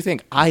what did you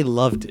think? I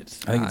loved it.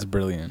 I think it's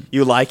brilliant.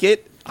 You like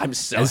it? I'm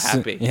so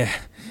happy.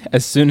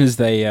 As soon as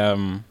they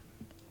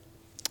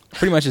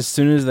pretty much as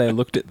soon as they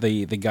looked at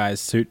the guy's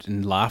suit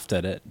and laughed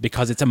at it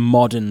because it's a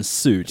modern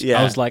suit,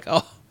 I was like,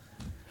 oh,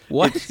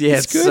 what?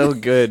 It's so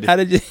good. How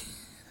did you?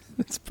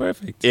 It's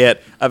perfect. Yeah,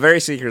 a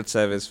very Secret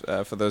Service,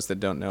 for those that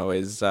don't know,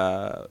 is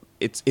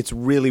it's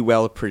really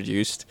well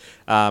produced.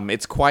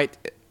 It's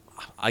quite,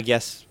 I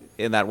guess,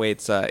 in that way,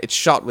 it's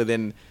shot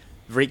within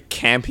very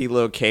campy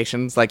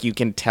locations. Like you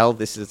can tell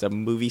this is a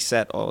movie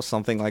set or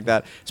something like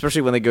that.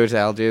 Especially when they go to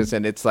Algiers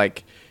and it's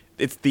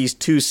these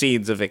two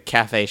scenes of a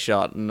cafe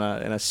shot in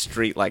a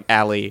street like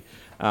alley.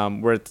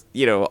 Where it's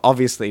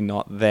obviously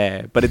not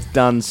there, but it's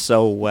done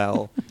so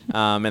well,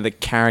 and the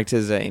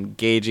characters are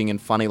engaging and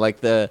funny.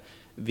 Like the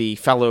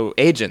fellow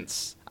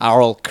agents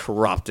are all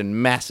corrupt and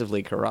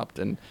massively corrupt,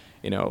 and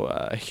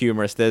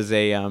humorous.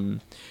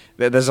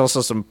 There's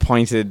also some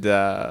pointed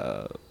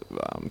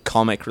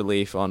comic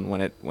relief on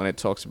when it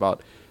talks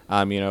about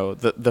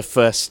the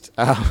first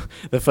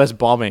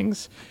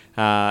bombings,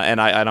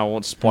 and I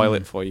won't spoil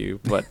it for you,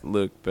 but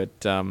Luke,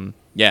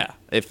 yeah,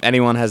 if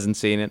anyone hasn't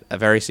seen it, A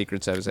Very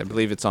Secret Service, I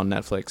believe it's on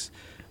Netflix.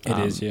 It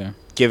is, yeah.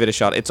 Give it a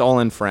shot. It's all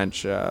in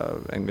French,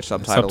 English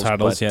subtitles.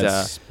 But,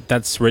 yes.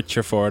 That's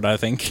richer for it, I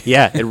think.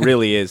 Yeah, it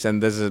really is.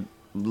 And there's a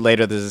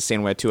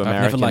scene where two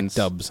Americans... I've never liked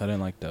dubs. I don't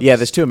like dubs. Yeah,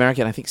 there's two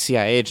American, I think,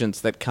 CIA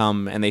agents that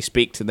come and they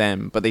speak to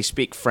them, but they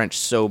speak French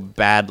so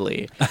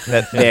badly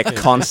that they're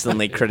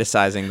constantly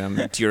criticizing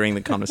them during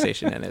the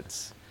conversation, and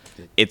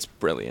it's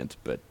brilliant.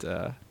 But,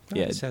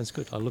 yeah. It sounds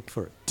good. I'll look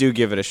for it. Do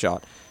give it a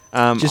shot.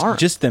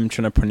 Just them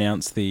trying to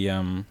pronounce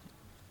the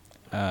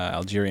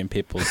Algerian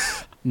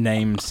people's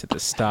names at the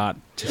start.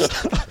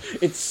 Just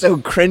It's so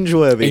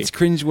cringeworthy. it's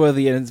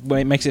cringeworthy, and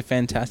it makes it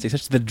fantastic.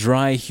 Such the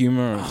dry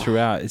humor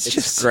throughout. It's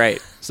just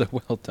great. so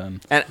well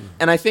done. And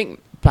I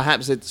think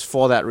perhaps it's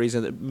for that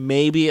reason that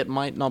maybe it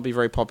might not be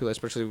very popular,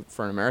 especially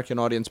for an American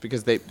audience,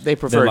 because they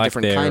prefer a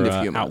different kind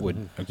of humor.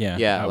 Outward,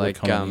 Yeah, outward like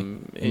comedy,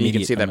 and you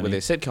can see that comedy.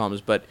 with their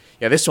sitcoms. But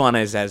yeah, this one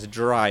is as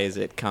dry as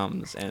it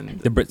comes, and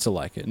The Brits will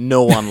like it.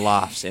 no one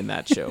laughs in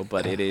that show.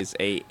 But it is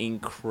a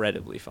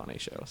incredibly funny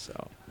show.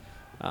 So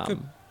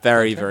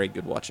very, very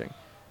good watching.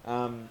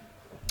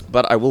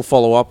 But I will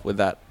follow up with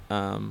that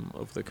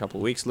over the couple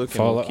of weeks. Luke,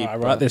 and we'll keep, I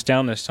write this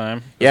down this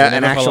time. Yeah, We'll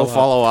an never actual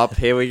follow up. follow-up.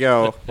 Here we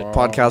go.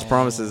 Podcast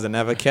promises are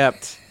never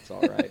kept. It's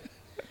all right.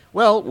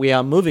 Well, we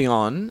are moving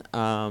on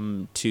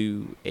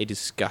to a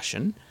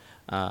discussion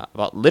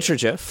about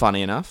literature,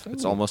 funny enough.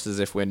 It's almost as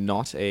if we're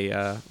not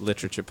a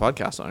literature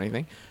podcast or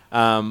anything.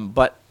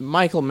 But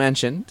Michael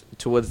mentioned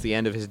towards the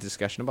end of his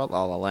discussion about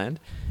La La Land,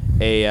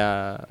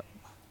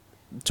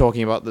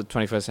 talking about the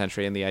 21st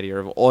century and the idea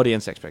of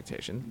audience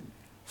expectation.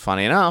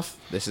 Funny enough,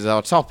 this is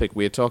our topic.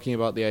 We're talking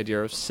about the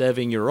idea of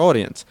serving your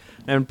audience.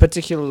 And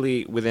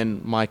particularly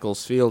within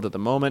Michael's field at the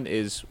moment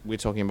is we're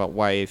talking about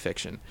YA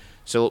fiction.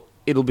 So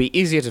it'll be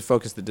easier to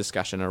focus the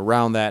discussion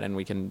around that, and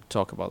we can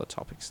talk about the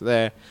topics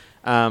there.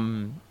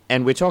 And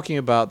we're talking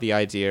about the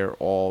idea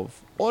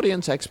of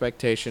audience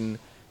expectation,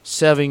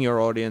 serving your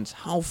audience.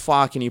 How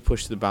far can you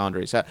push the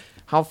boundaries?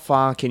 How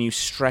far can you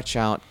stretch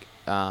out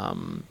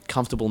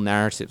comfortable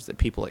narratives that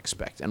people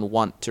expect and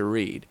want to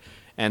read?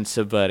 And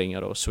subverting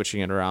it or switching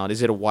it around.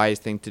 Is it a wise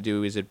thing to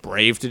do? Is it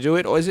brave to do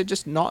it? Or is it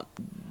just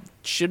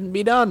shouldn't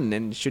be done?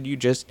 And should you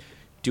just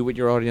do what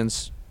your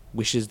audience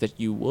wishes that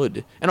you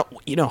would? And,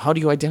 how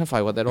do you identify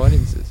what that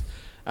audience is?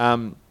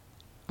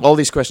 All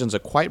these questions are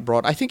quite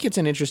broad. I think it's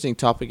an interesting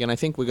topic, and I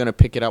think we're going to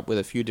pick it up with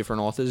a few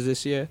different authors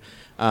this year.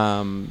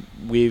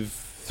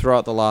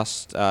 Throughout the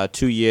last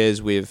 2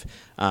 years, we've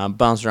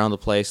bounced around the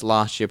place.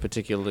 Last year,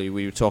 particularly,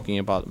 we were talking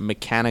about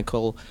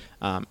mechanical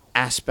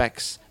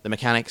aspects, the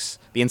mechanics,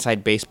 the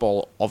inside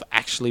baseball of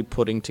actually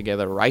putting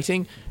together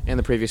writing. And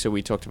the previous year,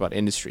 we talked about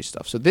industry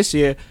stuff. So this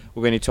year,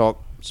 we're going to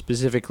talk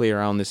specifically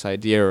around this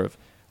idea of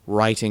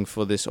writing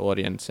for this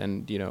audience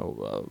and,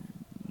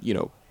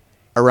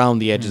 around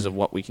the edges of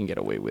what we can get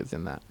away with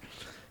in that.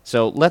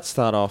 So let's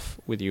start off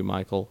with you,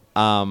 Michael.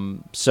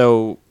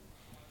 So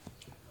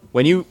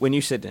when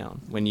you sit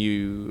down, when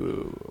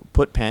you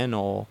put pen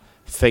or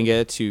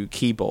finger to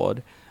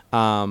keyboard,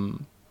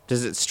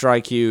 does it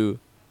strike you,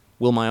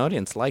 will my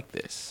audience like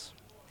this?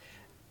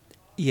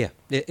 Yeah,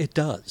 it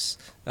does.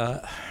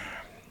 I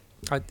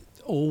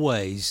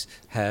always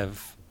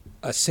have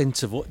a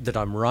sense of that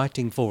I'm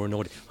writing for an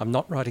audience. I'm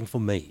not writing for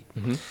me.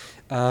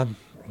 Mm-hmm.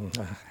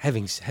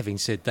 Having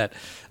said that,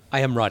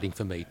 I am writing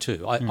for me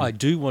too. I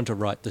do want to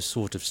write the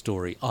sort of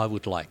story I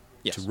would like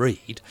to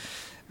read.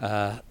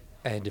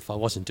 And if I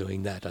wasn't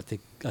doing that, I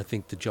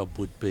think the job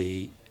would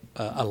be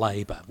a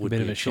labour. A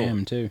bit of a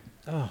sham too.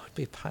 Oh, it'd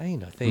be a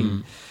pain, I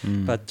think.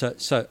 But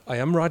so I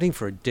am writing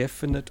for a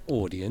definite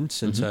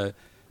audience, and so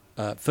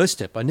first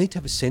step, I need to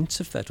have a sense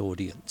of that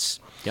audience.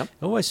 Yep.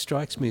 It always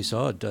strikes me as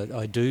odd.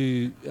 I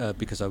do,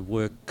 because I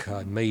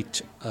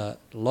meet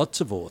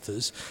lots of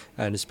authors,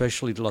 and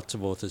especially lots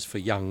of authors for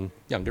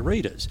younger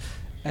readers.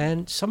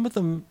 And some of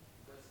them,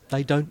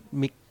 they don't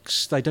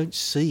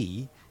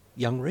see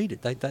young readers.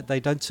 They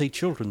don't see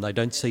children. They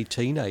don't see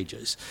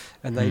teenagers.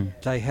 And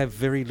they have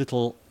very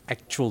little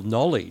actual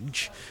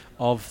knowledge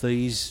of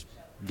these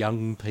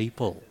young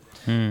people.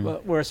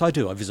 Whereas I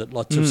do. I visit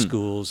lots of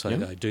schools.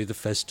 I do the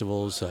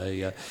festivals.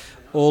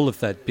 All of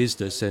that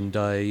business. And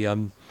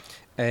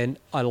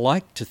I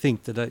like to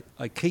think that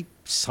I keep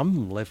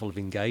some level of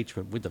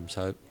engagement with them,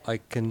 so I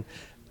can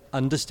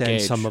understand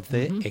some of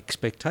their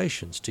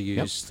expectations, to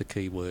use the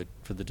key word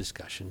for the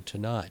discussion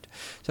tonight.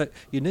 So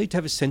you need to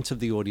have a sense of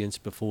the audience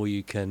before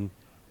you can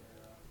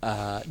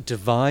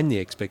divine the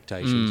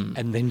expectations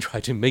and then try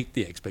to meet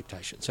the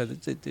expectations. So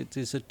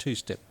there's a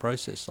two-step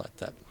process like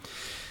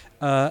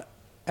that.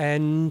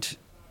 And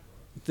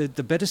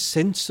the better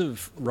sense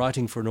of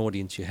writing for an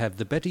audience you have,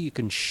 the better you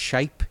can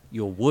shape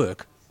your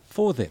work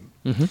for them,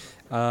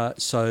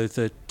 so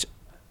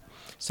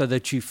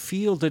that you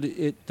feel that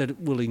it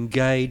will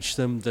engage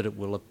them, that it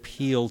will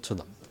appeal to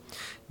them.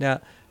 Now,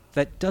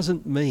 that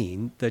doesn't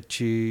mean that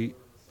you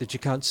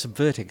can't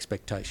subvert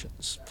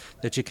expectations,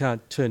 that you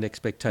can't turn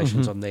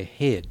expectations on their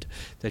head,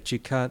 that you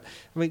can't.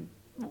 I mean,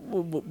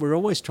 we're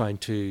always trying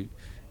to.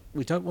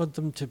 We don't want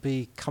them to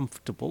be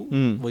comfortable.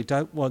 We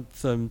don't want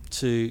them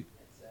to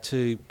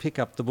pick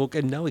up the book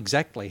and know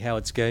exactly how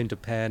it's going to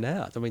pan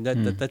out. I mean,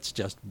 that's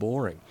just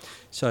boring.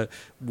 So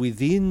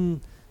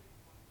within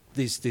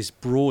this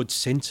broad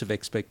sense of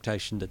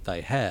expectation that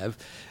they have,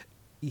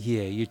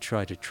 you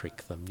try to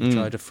trick them, you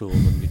try to fool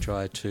them, you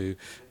try to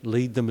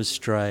lead them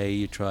astray,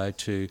 you try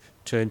to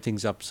turn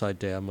things upside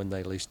down when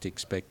they least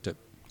expect it.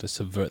 to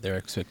subvert their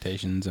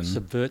expectations and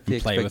subvert the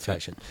and play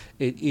expectation.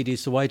 It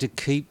is a way to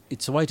keep.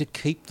 It's a way to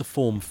keep the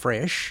form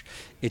fresh.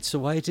 It's a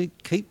way to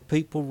keep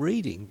people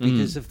reading,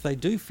 because if they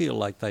do feel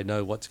like they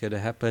know what's going to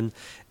happen,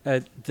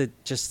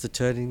 just the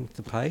turning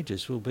the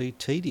pages will be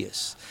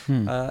tedious.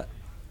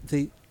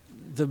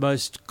 The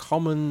most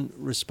common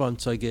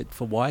response I get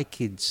for why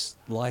kids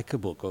like a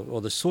book,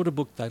 or the sort of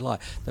book they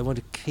like, they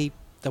want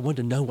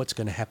to know what's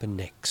going to happen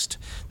next.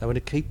 They want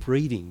to keep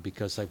reading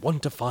because they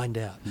want to find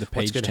out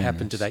what's going to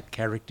happen to that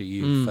character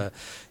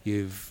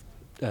you've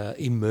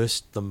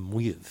immersed them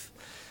with.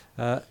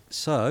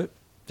 So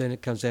then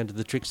it comes down to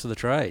the tricks of the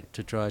trade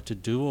to try to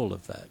do all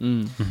of that.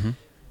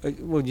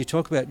 When you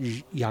talk about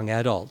young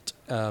adult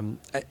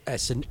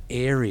as an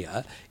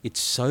area, it's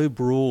so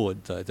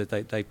broad, though,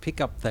 that they pick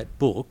up that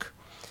book,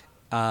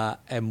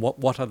 and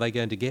what are they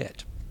going to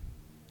get?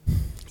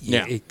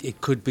 Yeah,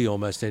 it could be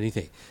almost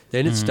anything.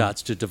 Then it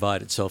starts to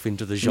divide itself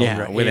into the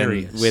genre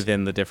areas.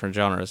 Within the different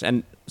genres.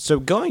 And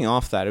so going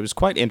off that, it was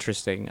quite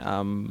interesting.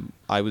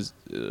 I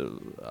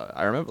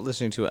remember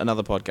listening to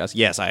another podcast.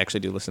 Yes, I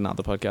actually do listen to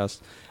other podcasts.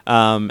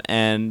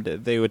 And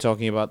they were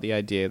talking about the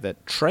idea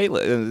that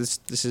trailers,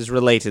 this is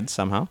related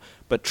somehow,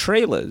 but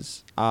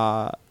trailers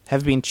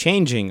have been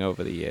changing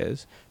over the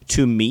years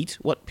to meet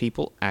what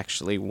people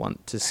actually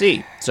want to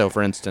see. So,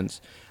 for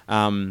instance,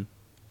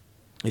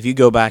 if you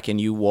go back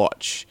and you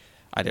watch,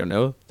 I don't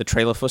know, the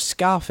trailer for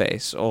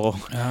Scarface or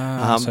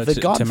The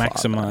Godfather. To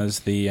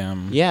maximize the...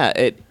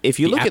 if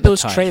you look at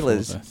those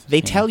trailers, they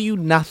tell you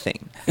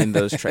nothing in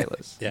those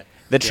trailers.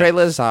 The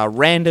trailers are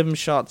random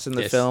shots in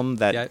the film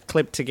that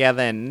clip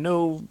together and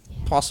no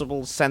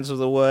possible sense of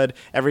the word.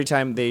 Every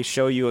time they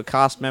show you a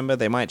cast member,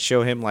 they might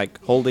show him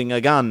like holding a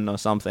gun or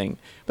something.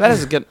 But that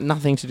has got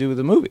nothing to do with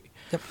the movie.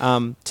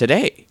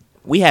 Today,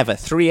 we have a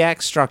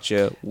 3-act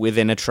structure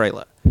within a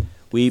trailer.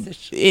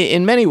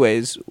 In many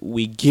ways,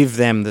 we give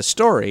them the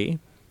story,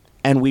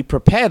 and we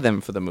prepare them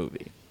for the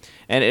movie.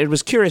 And it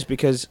was curious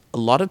because a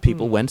lot of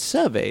people, when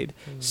surveyed,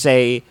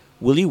 say,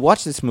 will you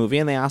watch this movie?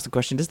 And they ask the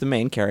question, does the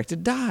main character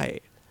die?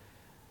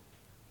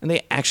 And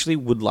they actually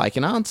would like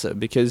an answer,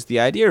 because the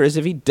idea is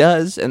if he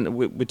does, and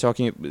we're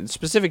talking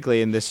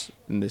specifically in this,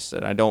 and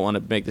I don't want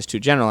to make this too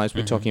generalized,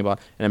 we're talking about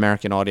an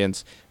American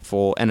audience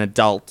for an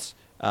adult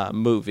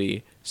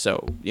movie,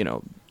 so,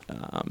 no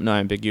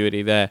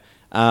ambiguity there.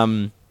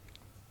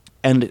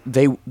 And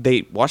they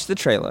watch the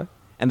trailer,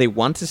 and they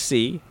want to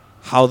see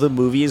how the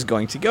movie is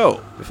going to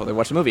go before they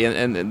watch the movie.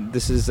 And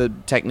this is a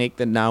technique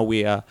that now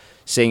we are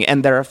seeing.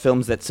 And there are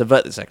films that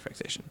subvert this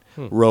expectation.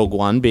 Rogue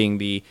One being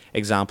the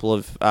example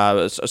of,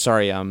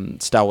 Star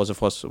Wars: The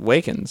Force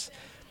Awakens,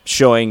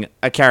 showing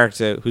a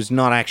character who's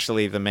not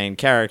actually the main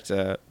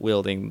character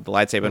wielding the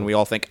lightsaber, and we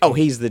all think, oh,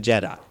 he's the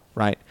Jedi,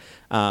 right?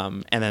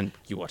 And then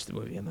you watch the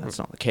movie, and that's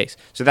not the case.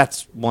 So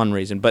that's one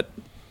reason. But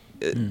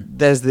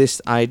there's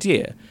this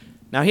idea.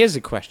 Now, here's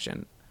a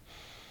question.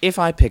 If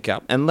I pick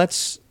up, and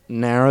let's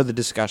narrow the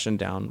discussion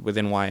down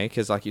within YA,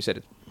 because like you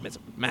said, it's a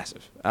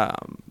massive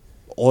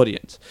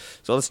audience.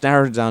 So let's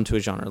narrow it down to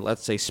a genre.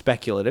 Let's say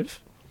speculative,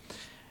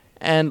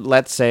 and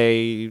let's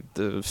say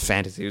the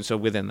fantasy. So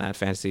within that,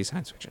 fantasy,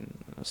 science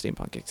fiction,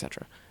 steampunk,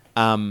 etc.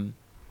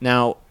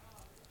 Now,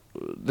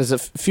 there's a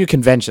few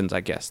conventions,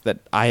 I guess, that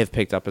I have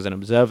picked up as an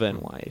observer in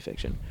YA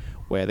fiction,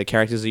 where the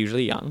characters are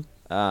usually young.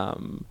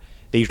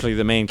 They're usually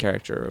the main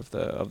character of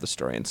the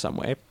story in some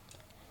way.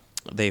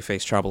 They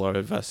face trouble or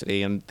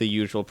adversity, and the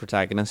usual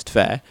protagonist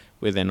fare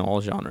within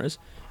all genres.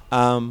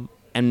 And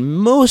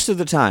most of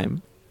the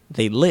time,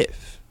 they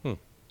live.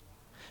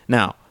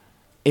 Now,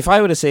 if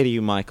I were to say to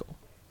you, Michael,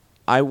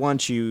 I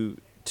want you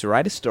to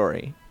write a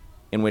story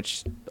in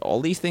which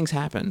all these things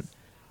happen,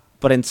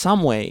 but in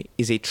some way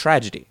is a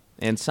tragedy.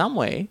 In some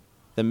way,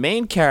 the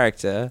main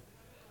character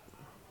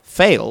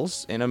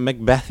fails in a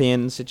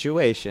Macbethian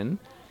situation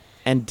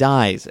and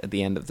dies at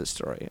the end of the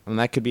story. And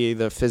that could be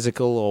either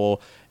physical or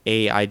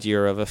a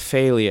idea of a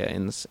failure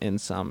in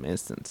some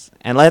instance.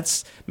 And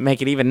let's make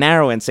it even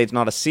narrower and say it's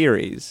not a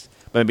series,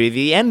 but maybe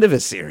the end of a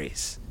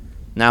series.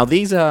 Now,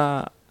 these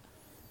are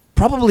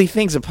probably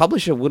things a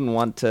publisher wouldn't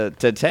want to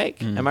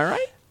take. Am I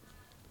right?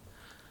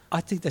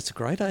 I think that's a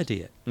great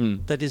idea.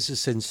 That is a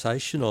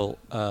sensational,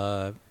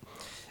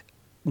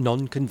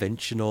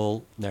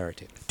 non-conventional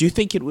narrative. Do you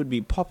think it would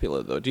be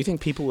popular, though? Do you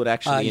think people would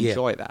actually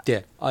enjoy that?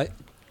 Yeah,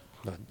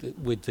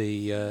 with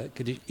the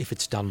if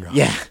it's done right.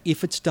 Yeah.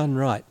 If it's done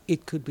right,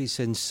 it could be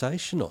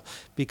sensational,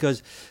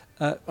 because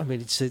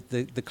it's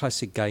the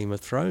classic Game of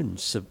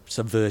Thrones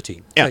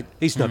subverting. Yeah. Like,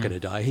 he's not going to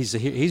die. He's the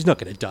hero. He's not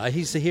going to die.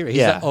 He's the hero.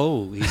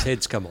 His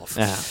head's come off.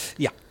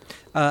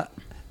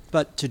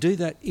 But to do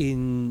that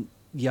in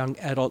young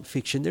adult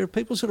fiction, there are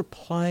people sort of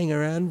playing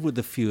around with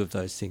a few of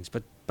those things.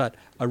 But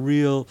a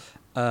real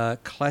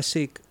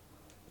classic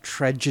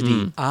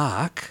tragedy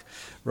arc,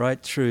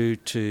 right through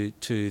to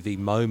the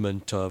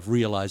moment of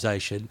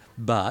realization,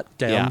 but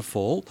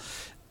downfall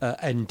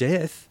and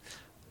death.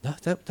 No,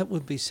 that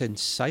would be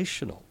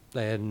sensational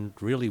and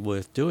really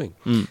worth doing.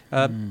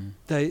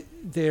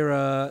 There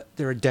are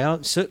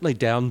certainly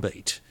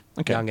downbeat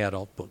young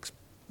adult books,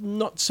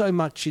 not so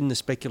much in the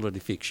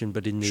speculative fiction,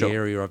 but in the Sure.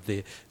 area of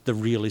the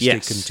realistic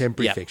Yes.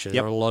 contemporary Yep. fiction.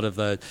 Yep. There are a lot of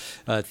the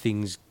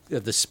things,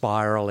 the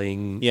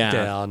spiralling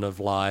down of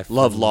life.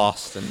 Love and,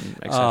 lost and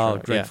etc. Oh,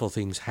 dreadful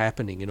things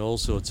happening in all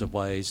sorts of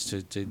ways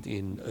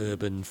in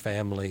urban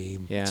family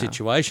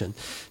situation.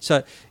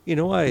 So, in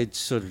a way, it's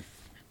sort of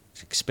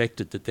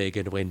expected that they're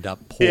going to end up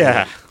poor.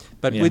 Yeah.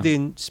 But Yeah.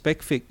 within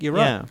spec fic, you're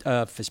right.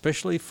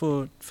 Especially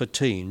for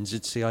teens,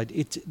 it's the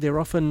idea. They're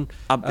often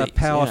Upbeat,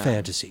 power yeah.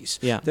 fantasies.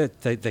 Yeah.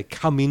 They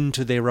come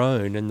into their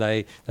own and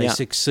they Yeah.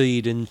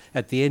 succeed, and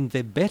at the end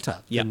they're better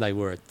Yeah. than they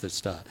were at the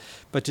start.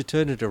 But to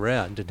turn it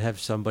around and have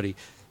somebody,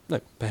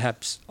 look,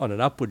 perhaps on an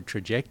upward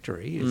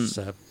trajectory, as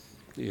a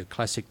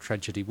classic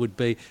tragedy would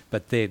be,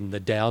 but then the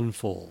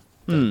downfall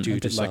due A to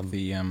bit like some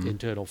the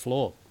internal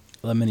flaw.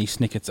 Lemony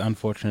Snicket's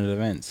Unfortunate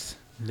Events.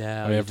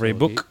 Now Or you're every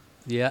talking. book.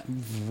 Yeah,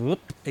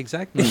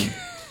 exactly.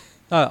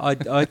 No,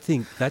 I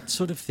think that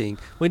sort of thing,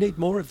 we need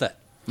more of that.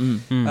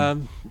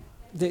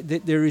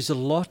 There is a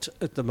lot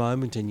at the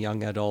moment in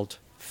young adult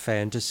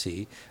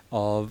fantasy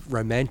of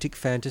romantic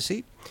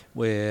fantasy,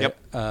 where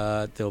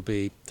there'll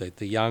be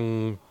the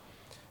young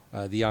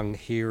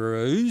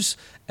heroes,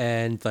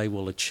 and they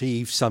will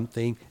achieve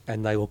something,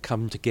 and they will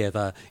come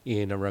together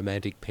in a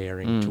romantic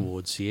pairing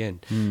towards the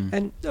end.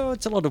 And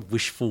it's a lot of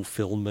wish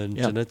fulfillment,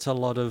 and it's a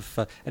lot of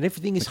and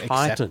everything is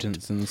heightened.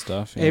 Acceptance and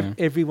stuff. Yeah.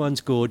 Everyone's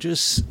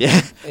gorgeous.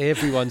 Yeah.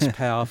 Everyone's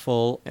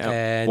powerful.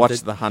 And Watch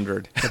the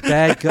 100.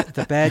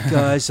 the bad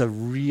guys are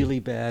really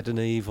bad and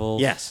evil.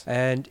 Yes.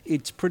 And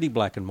it's pretty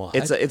black and white.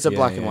 It's a Yeah,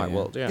 black yeah, and white yeah.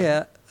 world.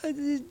 Yeah.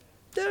 Yeah.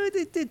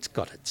 It's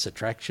got its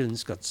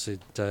attractions, got its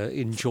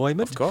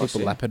enjoyment. Of course.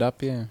 People lap it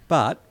up, yeah.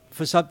 But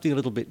for something a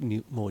little bit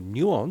more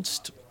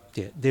nuanced,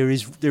 there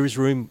is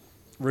room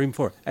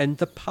for it. And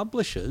the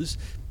publishers,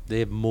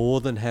 they're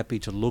more than happy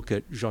to look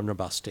at genre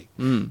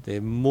busting. They're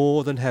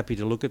more than happy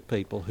to look at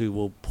people who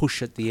will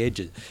push at the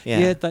edges.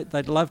 Yeah.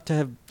 They'd love to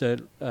have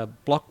the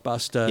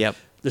blockbuster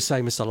the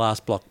same as the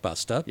last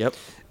blockbuster. Yep.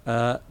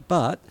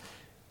 But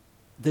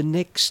the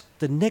next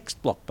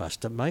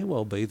blockbuster may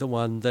well be the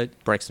one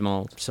that Breaks the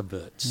mold.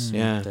 subverts.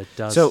 Yeah. That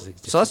does So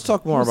things let's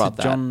talk more What was about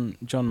the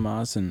that. John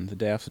Marsden, The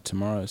Day After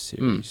Tomorrow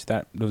series.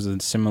 That was a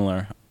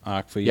similar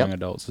arc for young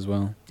adults as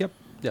well. Yep.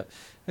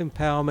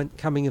 Empowerment,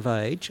 coming of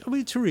age. I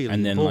mean, it's really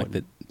And then important.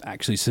 like the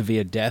actually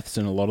severe deaths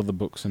in a lot of the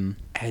books, and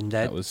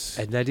that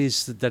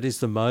is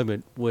the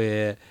moment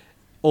where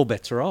all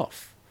bets are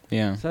off.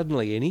 yeah.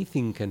 Suddenly,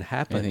 anything can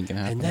happen. Anything can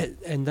happen.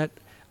 And that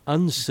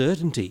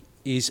uncertainty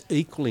is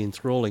equally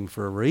enthralling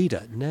for a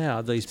reader.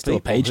 Now, these Still a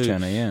people page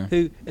turner, yeah.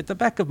 who, at the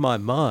back of my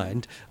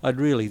mind, they're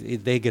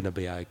going to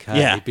be okay,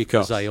 Yeah, of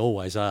because course. they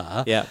always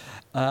are. Yeah.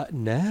 Now,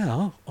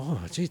 now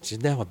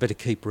I better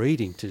keep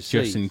reading to see.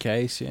 Just in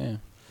case, yeah.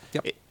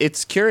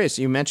 It's curious.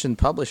 You mentioned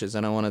publishers,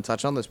 and I want to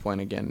touch on this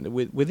point again.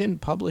 Within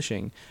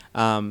publishing,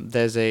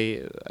 there's I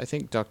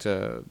think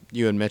Dr.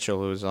 Ewan Mitchell,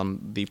 who was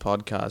on the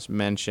podcast,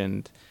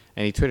 mentioned,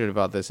 and he tweeted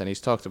about this, and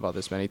he's talked about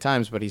this many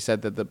times, but he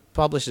said that the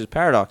publisher's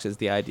paradox is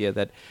the idea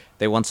that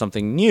they want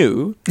something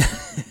new,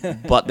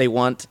 but they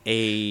want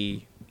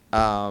a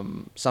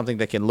something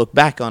they can look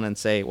back on and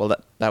say, well,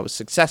 that was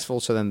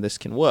successful, so then this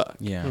can work.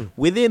 Yeah.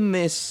 Within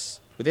this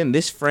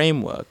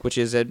framework, which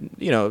is a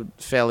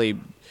fairly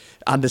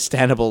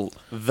understandable,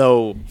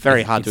 though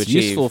very hard to It's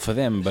achieve. useful for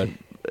them, but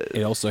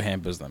it also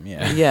hampers them,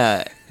 yeah.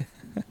 Yeah.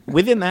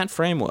 Within that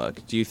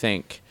framework, do you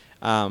think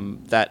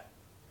that,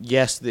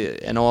 yes,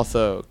 an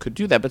author could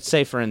do that, but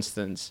say, for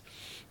instance,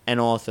 an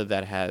author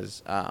that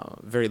has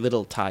very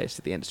little ties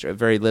to the industry,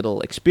 very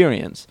little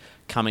experience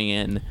coming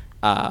in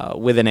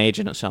with an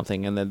agent or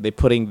something, and then they're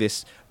putting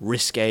this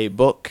risque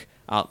book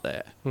out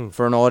there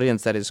for an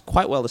audience that is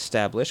quite well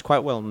established, quite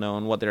well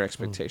known what their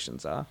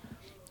expectations are,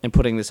 and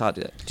putting this out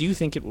there. Do you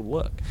think it would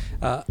work?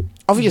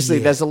 Obviously,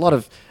 there's a lot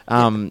of,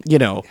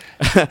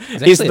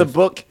 is the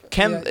book,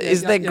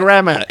 is there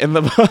grammar in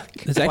the book?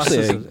 There's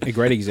actually a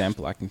great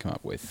example I can come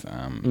up with,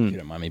 if you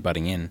don't mind me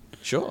butting in.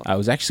 Sure. It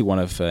was actually one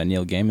of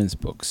Neil Gaiman's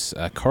books,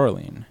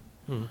 Coraline.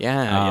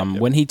 Yeah.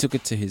 When he took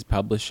it to his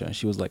publisher,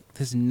 she was like,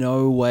 there's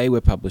no way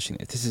we're publishing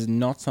this. This is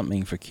not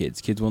something for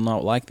kids. Kids will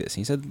not like this. And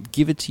he said,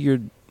 give it to your,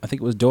 I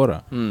think it was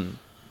daughter.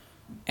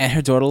 And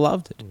her daughter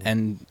loved it.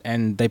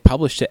 And they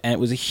published it, and it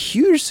was a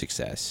huge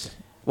success.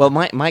 Well,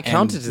 my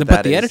counter to that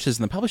but the is- editors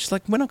and the publishers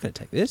like, we're not going to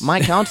take this. My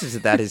counter to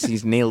that is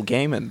he's Neil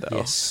Gaiman, though.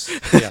 Yes.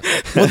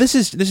 Well, this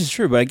is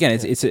true, but again,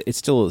 it's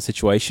still a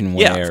situation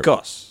where Yeah, of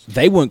course.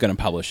 they weren't going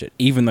to publish it,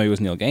 even though he was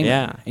Neil Gaiman.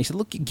 Yeah. And he said,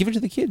 look, give it to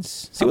the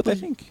kids, see what they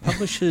think.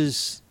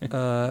 Publishers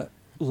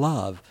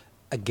love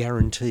a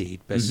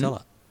guaranteed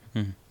bestseller.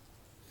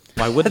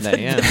 Why wouldn't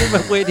they? Yeah.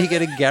 Where do you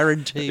get a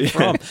guarantee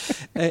from?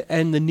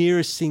 And the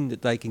nearest thing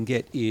that they can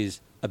get is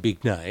a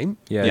big name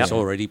that's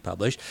already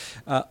published,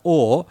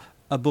 or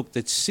a book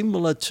that's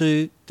similar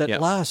to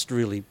that last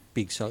really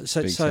big seller.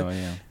 So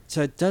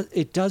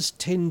it does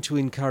tend to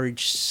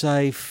encourage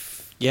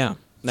safe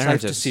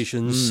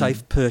decisions,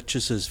 safe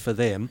purchases for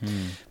them,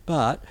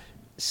 but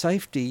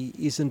safety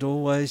isn't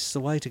always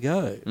the way to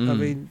go. I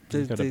mean,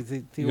 You've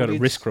got a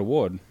risk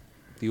reward.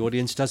 the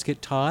audience does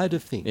get tired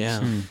of things.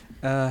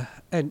 Yeah.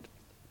 And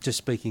just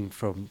speaking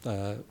from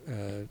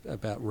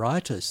about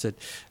writers, that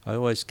I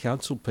always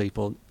counsel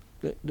people,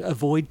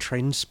 avoid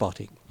trend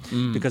spotting,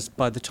 because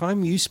by the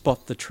time you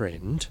spot the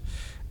trend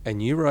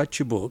and you write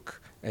your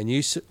book and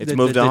it's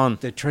moved on.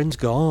 The trend's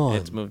gone.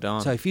 It's moved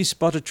on. So if you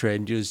spot a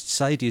trend, you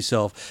say to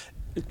yourself,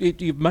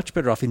 you're much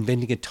better off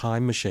inventing a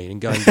time machine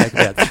and going back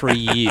about 3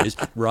 years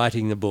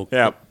writing the book.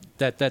 Yeah.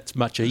 That's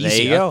much easier.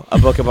 There you go. A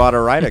book about a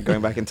writer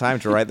going back in time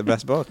to write the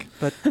best book.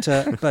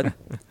 But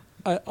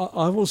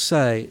I will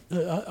say,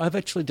 I've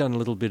actually done a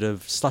little bit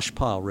of slush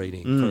pile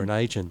reading for an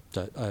agent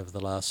over the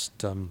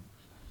last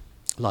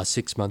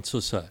 6 months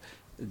or so,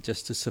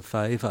 just as a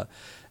favour.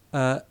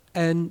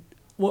 And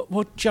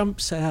what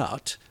jumps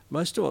out,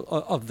 most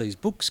of these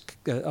books,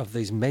 of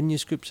these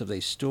manuscripts, of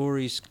these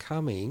stories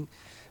coming,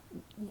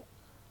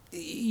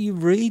 you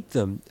read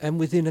them, and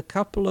within a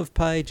couple of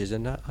pages,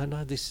 and I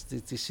know this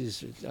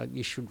is,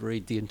 you should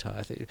read the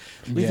entire thing.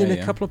 Within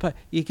a couple of pages,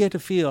 you get a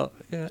feel,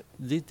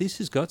 this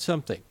has got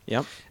something.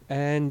 Yep.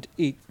 And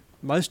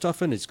most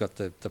often it's got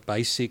the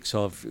basics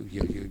of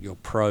your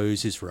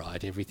prose is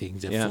right,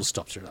 everything's full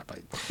stops are up,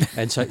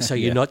 and so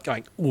you're not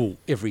going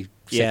every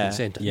second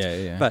sentence.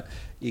 Yeah. But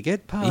you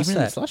get past Even that.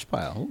 in the slush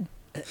pile.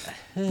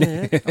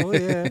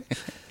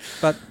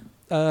 But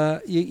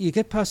you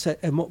get past that,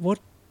 and what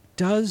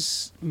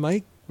does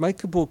make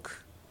a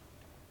book,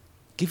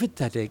 give it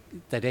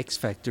that X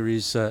factor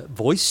is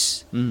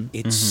voice.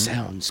 It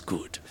sounds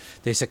good.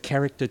 There's a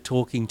character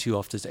talking to you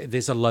off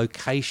there's a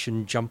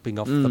location jumping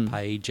off the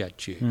page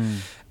at you.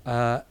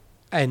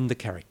 And the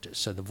characters.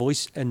 So the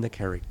voice and the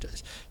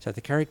characters. So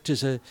the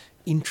characters are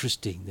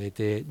interesting.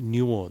 They're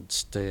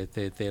nuanced.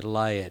 They're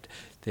layered.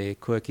 They're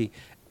quirky.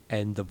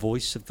 And the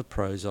voice of the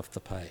prose off the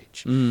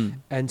page.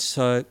 And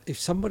so if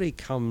somebody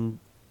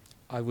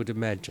I would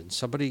imagine,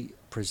 somebody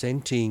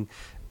presenting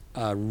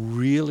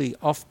really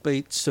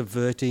offbeat,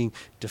 subverting,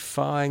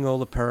 defying all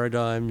the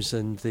paradigms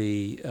and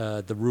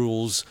the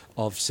rules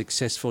of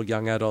successful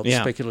young adult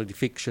speculative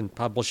fiction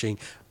publishing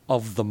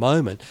of the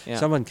moment.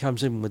 Someone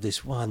comes in with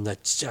this one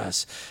that's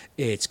just,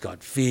 it's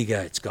got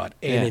vigor, it's got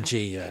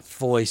energy,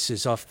 voice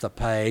is off the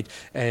page,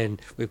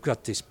 and we've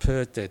got this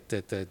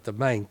the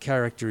main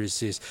character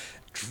is this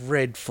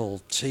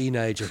dreadful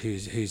teenager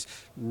who's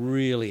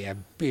really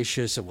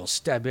ambitious and will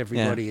stab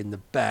everybody in the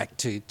back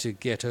to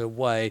get her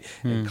way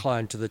and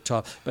climb to the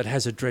top, but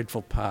has a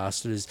dreadful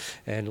past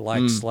and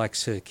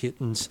likes her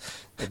kittens.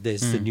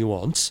 There's the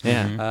nuance.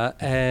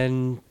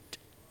 And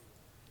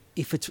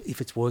if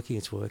it's working,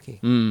 it's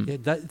working.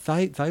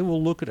 They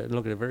will look at it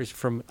very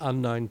from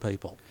unknown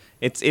people.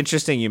 It's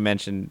interesting you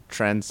mentioned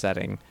trend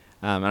setting.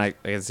 And I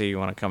can see you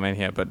want to come in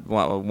here, but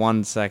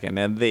 1 second.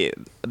 And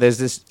there's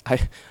this.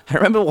 I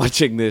remember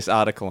watching this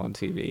article on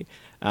TV,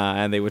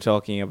 and they were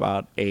talking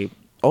about a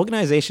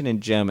organization in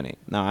Germany.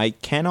 Now I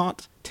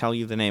cannot tell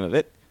you the name of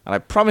it, and I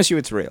promise you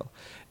it's real.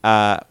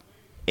 I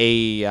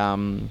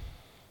believe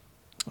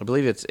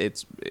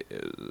it's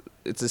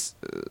this.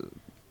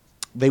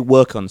 They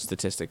work on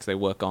statistics. They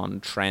work on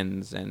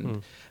trends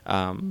and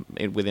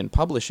within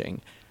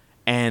publishing,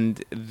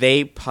 and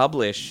they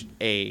publish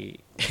a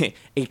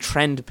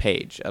trend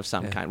page of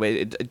some kind where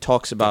it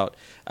talks about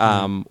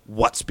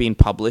what's been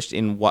published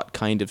in what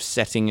kind of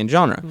setting and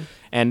genre.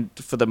 And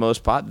for the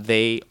most part,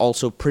 they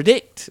also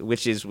predict,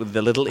 which is with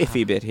the little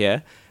iffy bit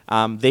here,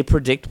 they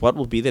predict what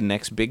will be the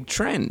next big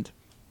trend.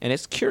 And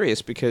it's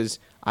curious because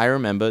I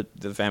remember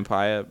the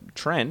vampire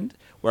trend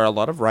where a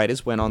lot of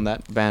writers went on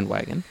that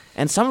bandwagon,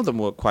 and some of them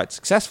were quite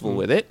successful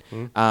with it.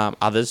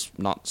 Others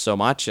not so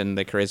much, and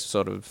their careers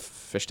sort of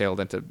fishtailed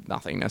into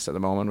nothingness at the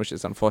moment, which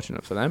is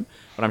unfortunate for them,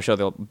 but I'm sure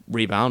they'll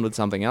rebound with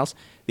something else.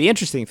 The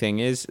interesting thing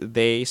is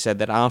they said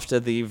that after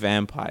the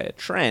vampire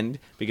trend,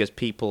 because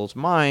people's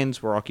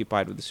minds were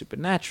occupied with the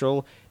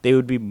supernatural, they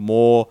would be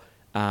more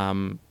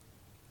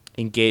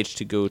engaged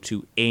to go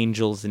to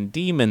angels and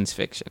demons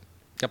fiction.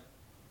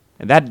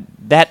 And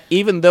that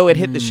even though it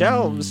hit the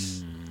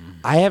shelves,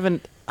 I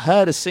haven't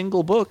heard a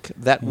single book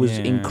that was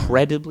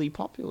incredibly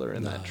popular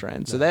in that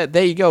trend. So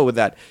there you go with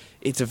that.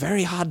 It's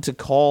very hard to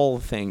call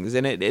things,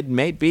 and it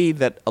may be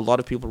that a lot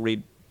of people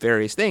read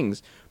various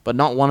things, but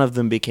not one of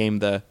them became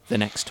the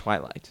next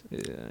Twilight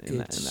in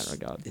that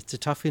regard. It's a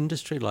tough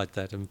industry like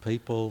that, and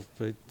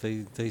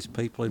these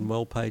people in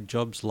well-paid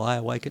jobs lie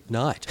awake at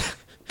night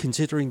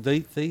considering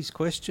these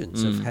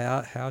questions of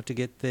how to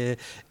get there.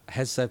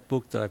 Has that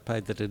book that I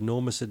paid that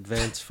enormous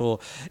advance for,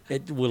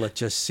 will it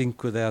just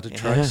sink without a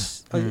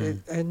trace?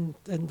 And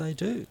they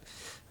do.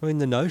 I mean,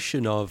 the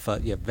notion of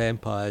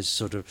vampires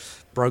sort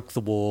of broke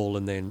the wall,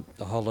 and then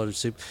a whole lot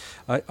of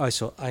I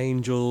saw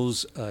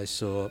angels, I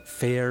saw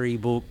fairy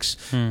books,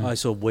 I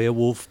saw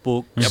werewolf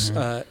books,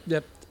 a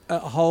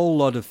whole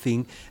lot of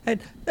things, and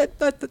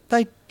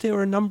there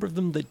were a number of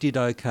them that did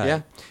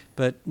okay,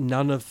 but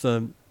none of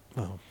them.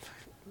 Well,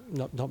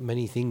 not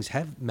many things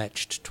have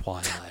matched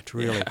Twilight,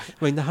 really. I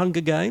mean, the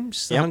Hunger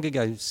Games, and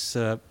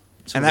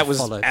that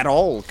was at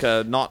all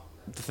not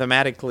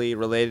thematically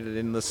related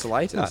in the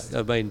slightest. No,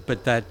 I mean,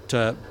 but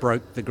that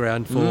broke the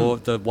ground for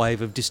the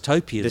wave of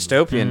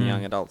Dystopian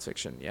young adult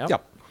fiction,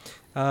 Yep.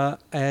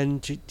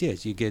 And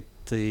yes, you get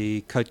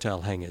the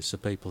coattail hangers, the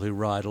people who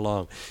ride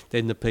along.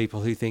 Then the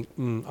people who think,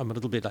 I'm a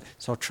little bit like,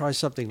 so I'll try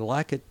something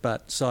like it,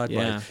 but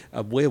sideways,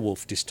 a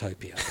werewolf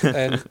dystopia.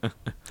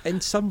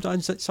 And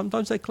sometimes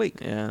they click.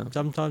 Yeah.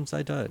 Sometimes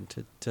they don't.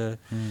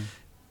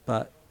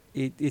 But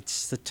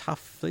it's the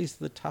tough. These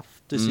are the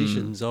tough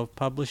decisions of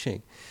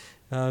publishing.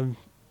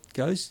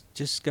 Goes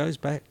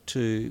back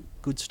to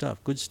good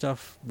stuff. Good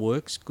stuff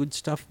works. Good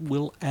stuff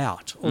will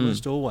out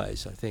almost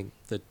always. I think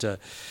that.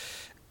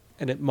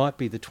 And it might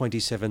be the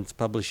 27th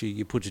publisher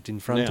you put it in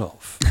front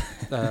of.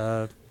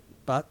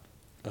 But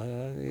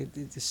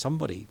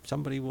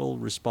somebody will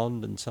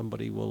respond and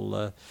somebody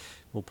will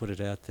put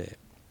it out there.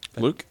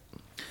 But Luke?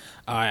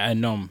 I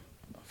know I'm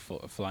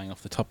flying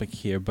off the topic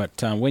here,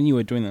 but when you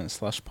were doing that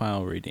slush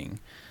pile reading,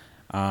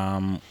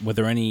 were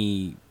there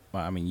any...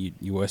 Well, I mean,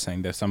 you were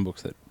saying there's some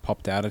books that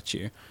popped out at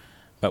you,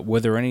 but were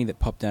there any that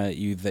popped out at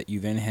you that you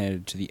then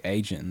handed to the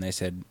agent and they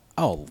said,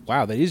 oh,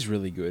 wow, that is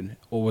really good?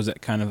 Or was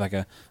it kind of like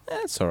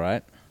that's all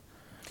right?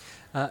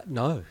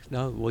 No.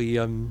 We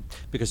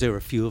because there were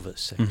a few of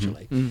us,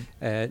 actually.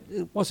 And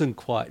it wasn't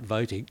quite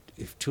voting.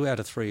 If 2 out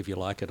of 3 of you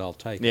like it, I'll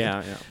take it.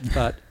 Yeah.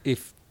 But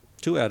if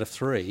 2 out of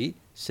 3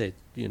 said,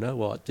 you know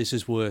what, this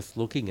is worth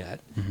looking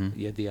at,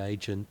 the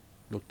agent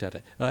looked at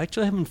it. I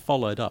actually haven't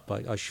followed up.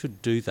 I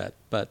should do that.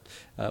 But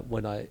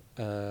when I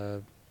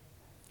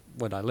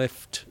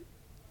left,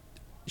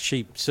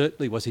 she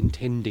certainly was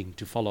intending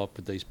to follow up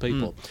with these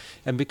people.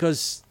 And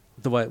because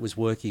the way it was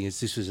working is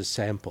this was a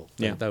sample.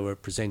 They were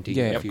presenting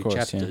a few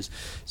chapters.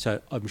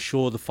 So I'm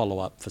sure the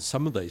follow-up for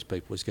some of these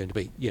people was going to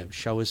be,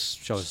 show us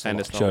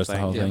the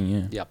whole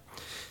thing. Yeah.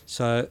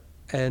 So,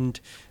 and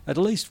at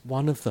least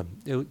one of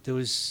them, there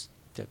was...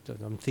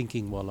 I'm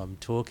thinking while I'm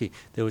talking,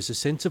 there was a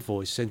sense of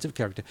voice, sense of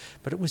character,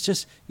 but it was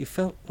just, you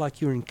felt like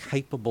you're in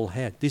capable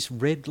hand. This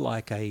read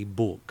like a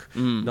book,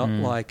 not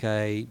like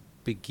a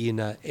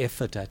beginner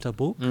effort at a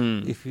book.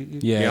 If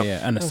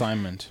an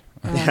assignment.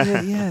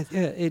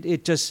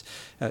 It just,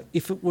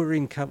 if it were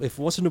in cover, if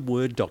it wasn't a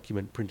Word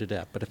document printed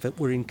out, but if it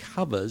were in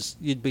covers,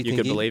 you'd be thinking,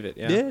 you could believe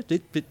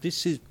it.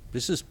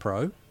 This is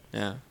pro.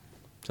 Yeah.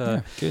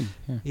 So good.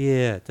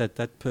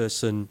 That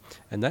person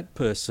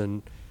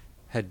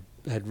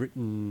had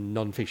written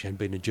non-fiction, had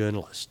been a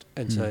journalist,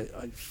 and so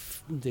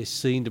there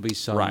seemed to be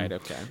some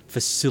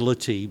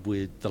facility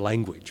with the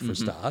language for a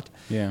start.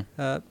 Yeah,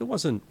 it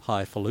wasn't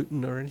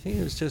highfalutin or anything.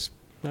 It was just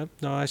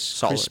nice,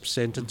 solid. Crisp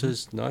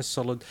sentences, nice,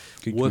 solid,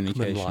 good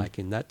workmanlike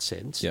in that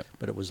sense. Yep.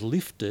 But it was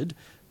lifted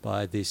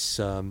by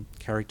this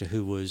character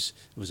who was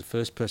a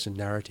first-person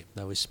narrative.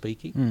 They were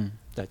speaking,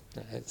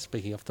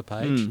 speaking off the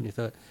page, and you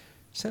thought,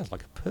 sounds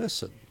like a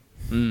person.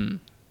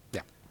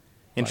 Yeah.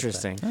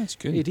 Interesting. Like that's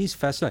good. It is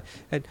fascinating.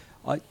 And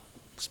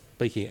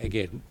speaking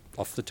again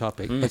off the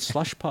topic, but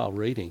slush pile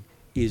reading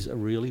is a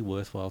really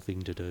worthwhile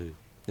thing to do.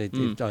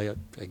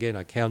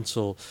 I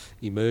counsel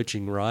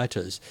emerging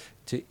writers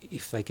to,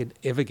 if they can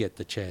ever get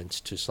the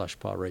chance to slush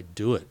pile read,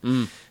 do it.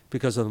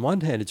 Because on the one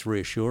hand, it's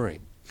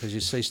reassuring. Because you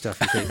see stuff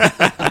you think,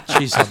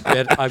 geez,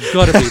 I've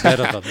got to be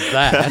better than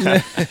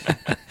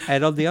that.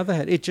 And on the other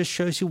hand, it just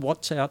shows you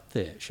what's out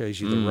there. It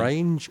shows you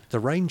the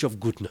range of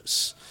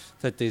goodness.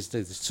 That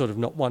there's sort of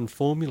not one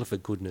formula for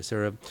goodness.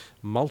 There are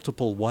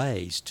multiple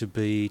ways to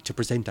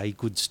present a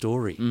good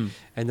story,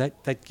 and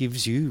that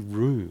gives you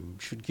room,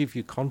 should give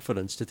you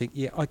confidence to think,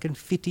 I can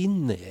fit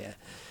in there.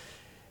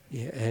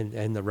 Yeah,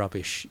 and the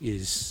rubbish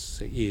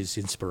is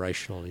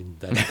inspirational in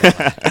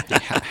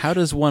that. How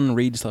does one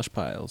read slush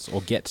piles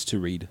or get to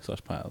read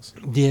slush piles?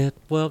 Yeah,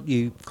 well,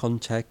 you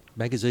contact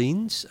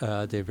magazines. There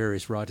are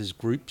various writers'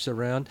 groups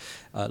around.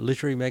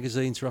 Literary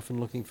magazines are often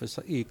looking for...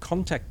 You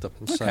contact them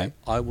and say,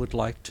 I would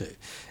like to.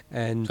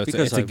 And so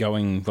because it's a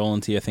going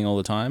volunteer thing all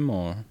the time,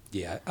 or...?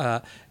 Yeah,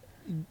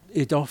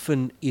 it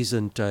often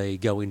isn't a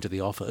go into the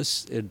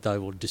office. They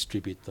will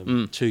distribute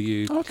them to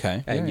you.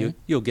 Okay. And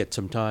you'll get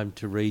some time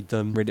to read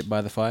them. Read it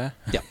by the fire?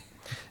 Yeah.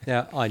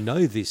 Now, I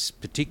know this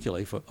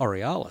particularly for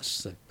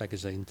Aurealis, the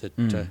magazine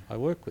that I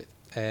work with.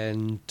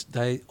 And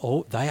they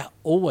are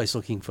always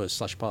looking for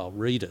slush pile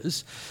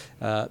readers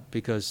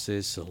because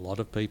there's a lot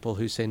of people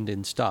who send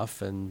in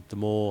stuff, and the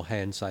more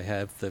hands they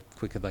have, the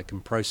quicker they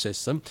can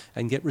process them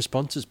and get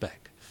responses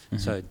back.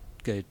 So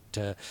it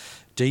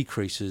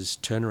decreases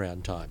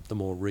turnaround time, the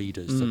more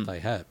readers that they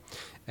have.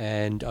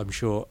 And I'm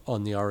sure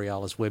on the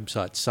Aurealis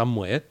website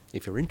somewhere,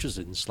 if you're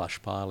interested in slush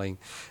piling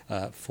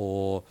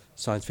for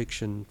science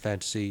fiction,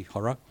 fantasy,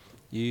 horror,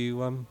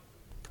 you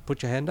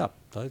put your hand up.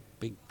 I'd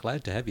be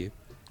glad to have you.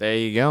 There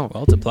you go.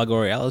 Well, to plug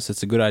Aurealis,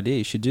 it's a good idea.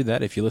 You should do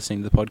that if you're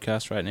listening to the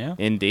podcast right now.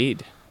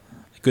 Indeed.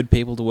 Good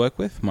people to work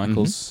with.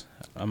 Michael's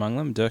among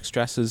them. Dirk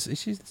Strasser's...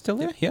 Is she still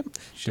there? Yep.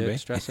 Should Dirk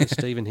Strasser,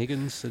 Stephen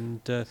Higgins,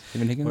 and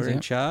we're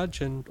in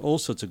charge, and all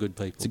sorts of good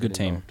people. It's a good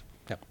team.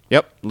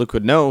 Yep. Luke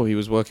would know. He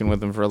was working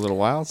with them for a little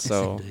while,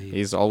 so yes,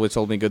 he's always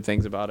told me good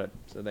things about it.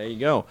 So there you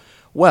go.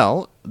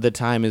 Well, the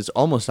time is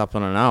almost up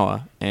on an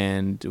hour,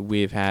 and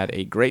we've had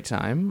a great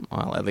time.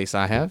 Well, at least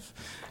I have.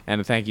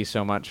 And thank you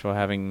so much for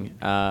having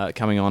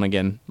coming on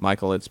again,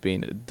 Michael. It's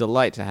been a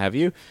delight to have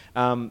you.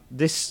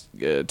 This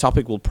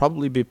topic will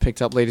probably be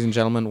picked up, ladies and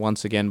gentlemen,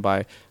 once again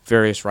by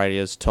various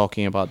writers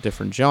talking about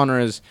different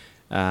genres.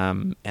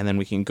 And then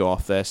we can go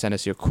off there. Send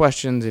us your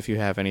questions if you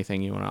have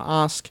anything you want to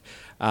ask.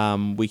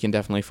 We can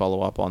definitely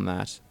follow up on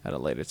that at a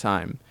later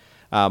time.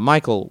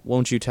 Michael,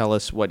 won't you tell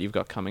us what you've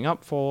got coming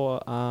up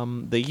for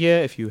the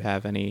year, if you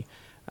have any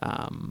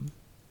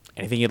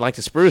anything you'd like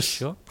to spruce?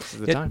 Sure. This is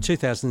the time.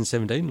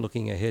 2017,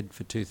 looking ahead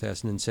for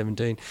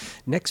 2017.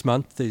 Next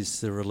month is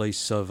the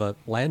release of a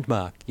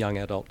landmark young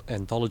adult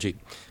anthology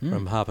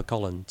from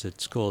HarperCollins.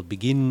 It's called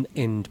Begin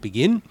and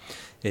Begin.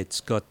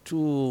 It's got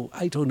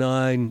 8 or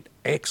 9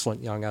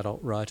 excellent young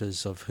adult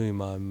writers, of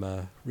whom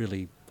I'm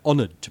really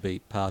honoured to be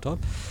part of.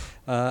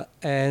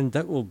 And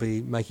that will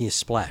be making a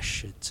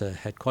splash. It's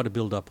had quite a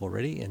build-up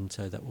already, and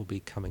so that will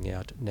be coming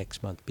out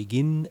next month.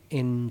 Begin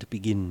and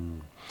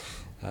Begin.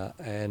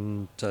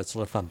 And it's a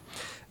lot of fun.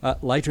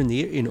 Later in the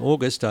year, in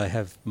August, I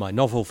have my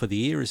novel for the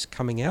year is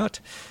coming out.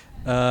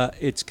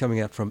 It's coming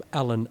out from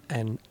Allen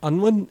and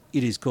Unwin.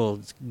 It is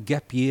called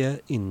Gap Year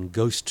in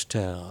Ghost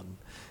Town.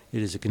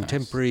 It is a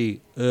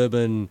contemporary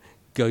urban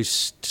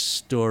ghost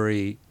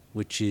story,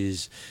 which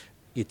is,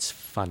 it's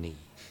funny.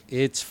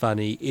 It's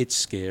funny, it's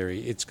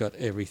scary, it's got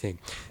everything.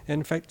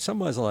 And in fact, some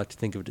ways I like to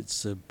think of it,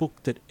 it's a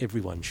book that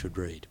everyone should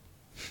read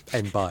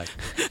and buy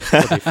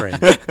for their friends.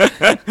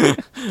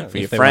 For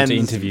your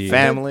friends,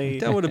 family.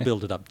 Don't want to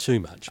build it up too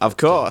much. Of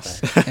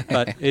course.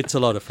 But it's a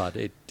lot of fun.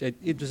 It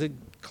was a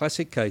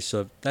classic case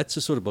of, that's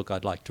the sort of book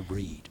I'd like to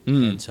read.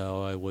 And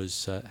so I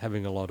was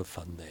having a lot of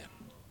fun there.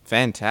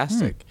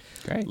 Fantastic.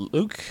 Great.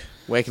 Luke,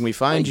 where can we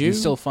find you? You can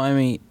still find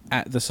me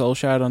at The Soul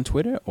Shard on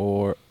Twitter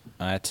or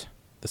at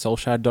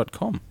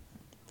thesoulshard.com.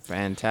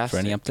 Fantastic.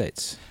 For any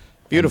updates.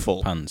 Beautiful.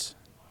 And puns.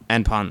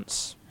 And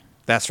puns.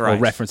 That's right.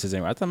 Or references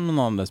anyway. I'm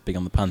not as big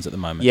on the puns at the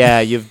moment. Yeah,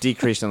 you've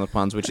decreased on the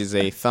puns, which is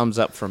a thumbs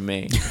up from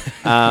me.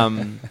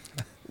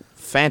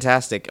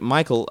 Fantastic.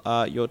 Michael,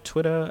 your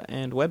Twitter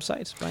and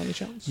website, by any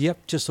chance?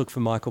 Yep, just look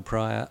for Michael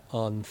Pryor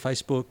on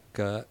Facebook.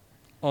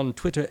 On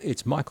Twitter,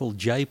 it's Michael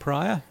J.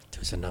 Pryor.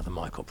 There's another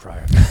Michael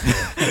Pryor.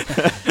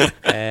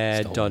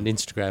 And on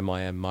Instagram,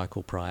 I am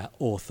Michael Pryor,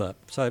 author.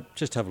 So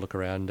just have a look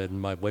around.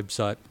 And my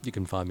website, you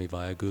can find me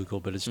via Google,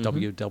 but it's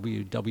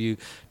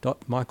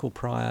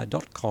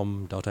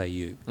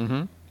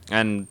www.michaelpryor.com.au.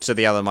 And to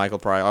the other Michael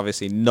Pryor,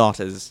 obviously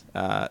not as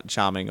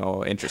charming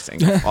or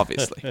interesting,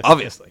 obviously.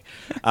 Obviously.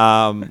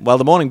 Well,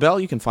 The Morning Bell,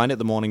 you can find it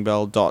at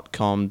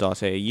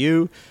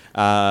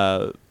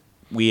themorningbell.com.au.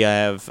 We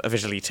have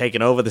officially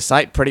taken over the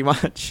site pretty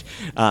much,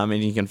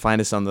 and you can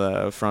find us on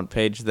the front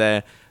page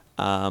there.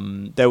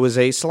 There was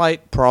a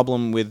slight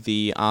problem with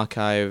the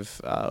archive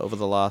over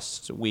the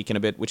last week and a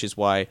bit, which is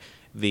why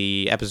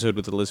the episode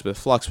with Elizabeth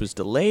Flux was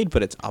delayed,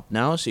 but it's up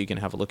now, so you can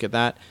have a look at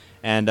that.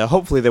 And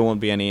hopefully there won't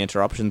be any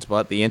interruptions,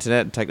 but the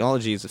internet and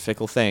technology is a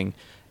fickle thing,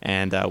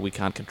 and we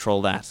can't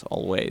control that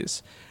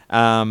always.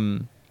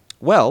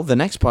 Well, the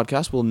next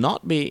podcast will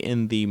not be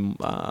in the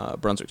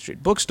Brunswick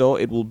Street Bookstore.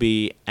 It will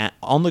be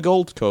on the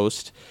Gold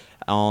Coast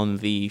on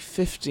the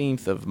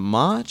 15th of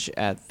March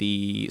at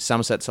the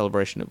Somerset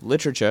Celebration of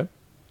Literature.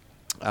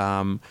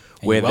 You're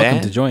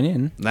welcome to join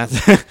in.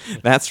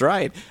 That's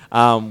right.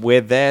 We're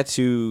there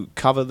to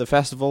cover the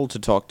festival, to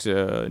talk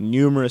to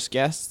numerous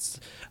guests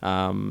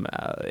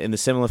in the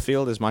similar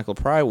field as Michael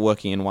Pryor,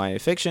 working in YA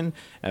fiction,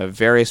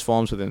 various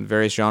forms within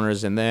various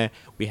genres in there.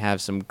 We have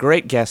some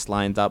great guests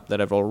lined up that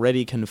have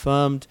already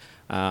confirmed.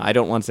 I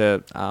don't want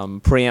to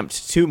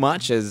preempt too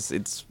much,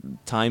 as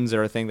times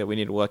are a thing that we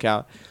need to work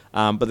out.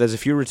 But there's a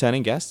few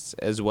returning guests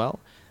as well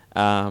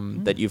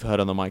that you've heard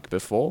on the mic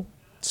before.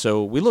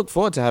 So we look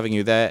forward to having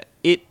you there.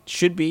 It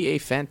should be a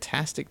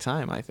fantastic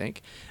time, I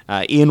think.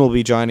 Ian will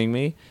be joining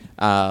me.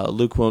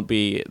 Luke won't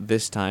be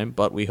this time,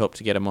 but we hope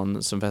to get him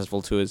on some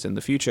festival tours in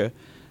the future.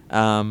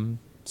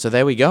 So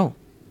there we go.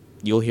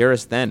 You'll hear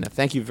us then.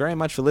 Thank you very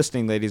much for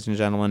listening, ladies and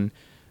gentlemen.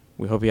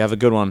 We hope you have a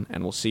good one,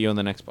 and we'll see you on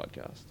the next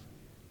podcast.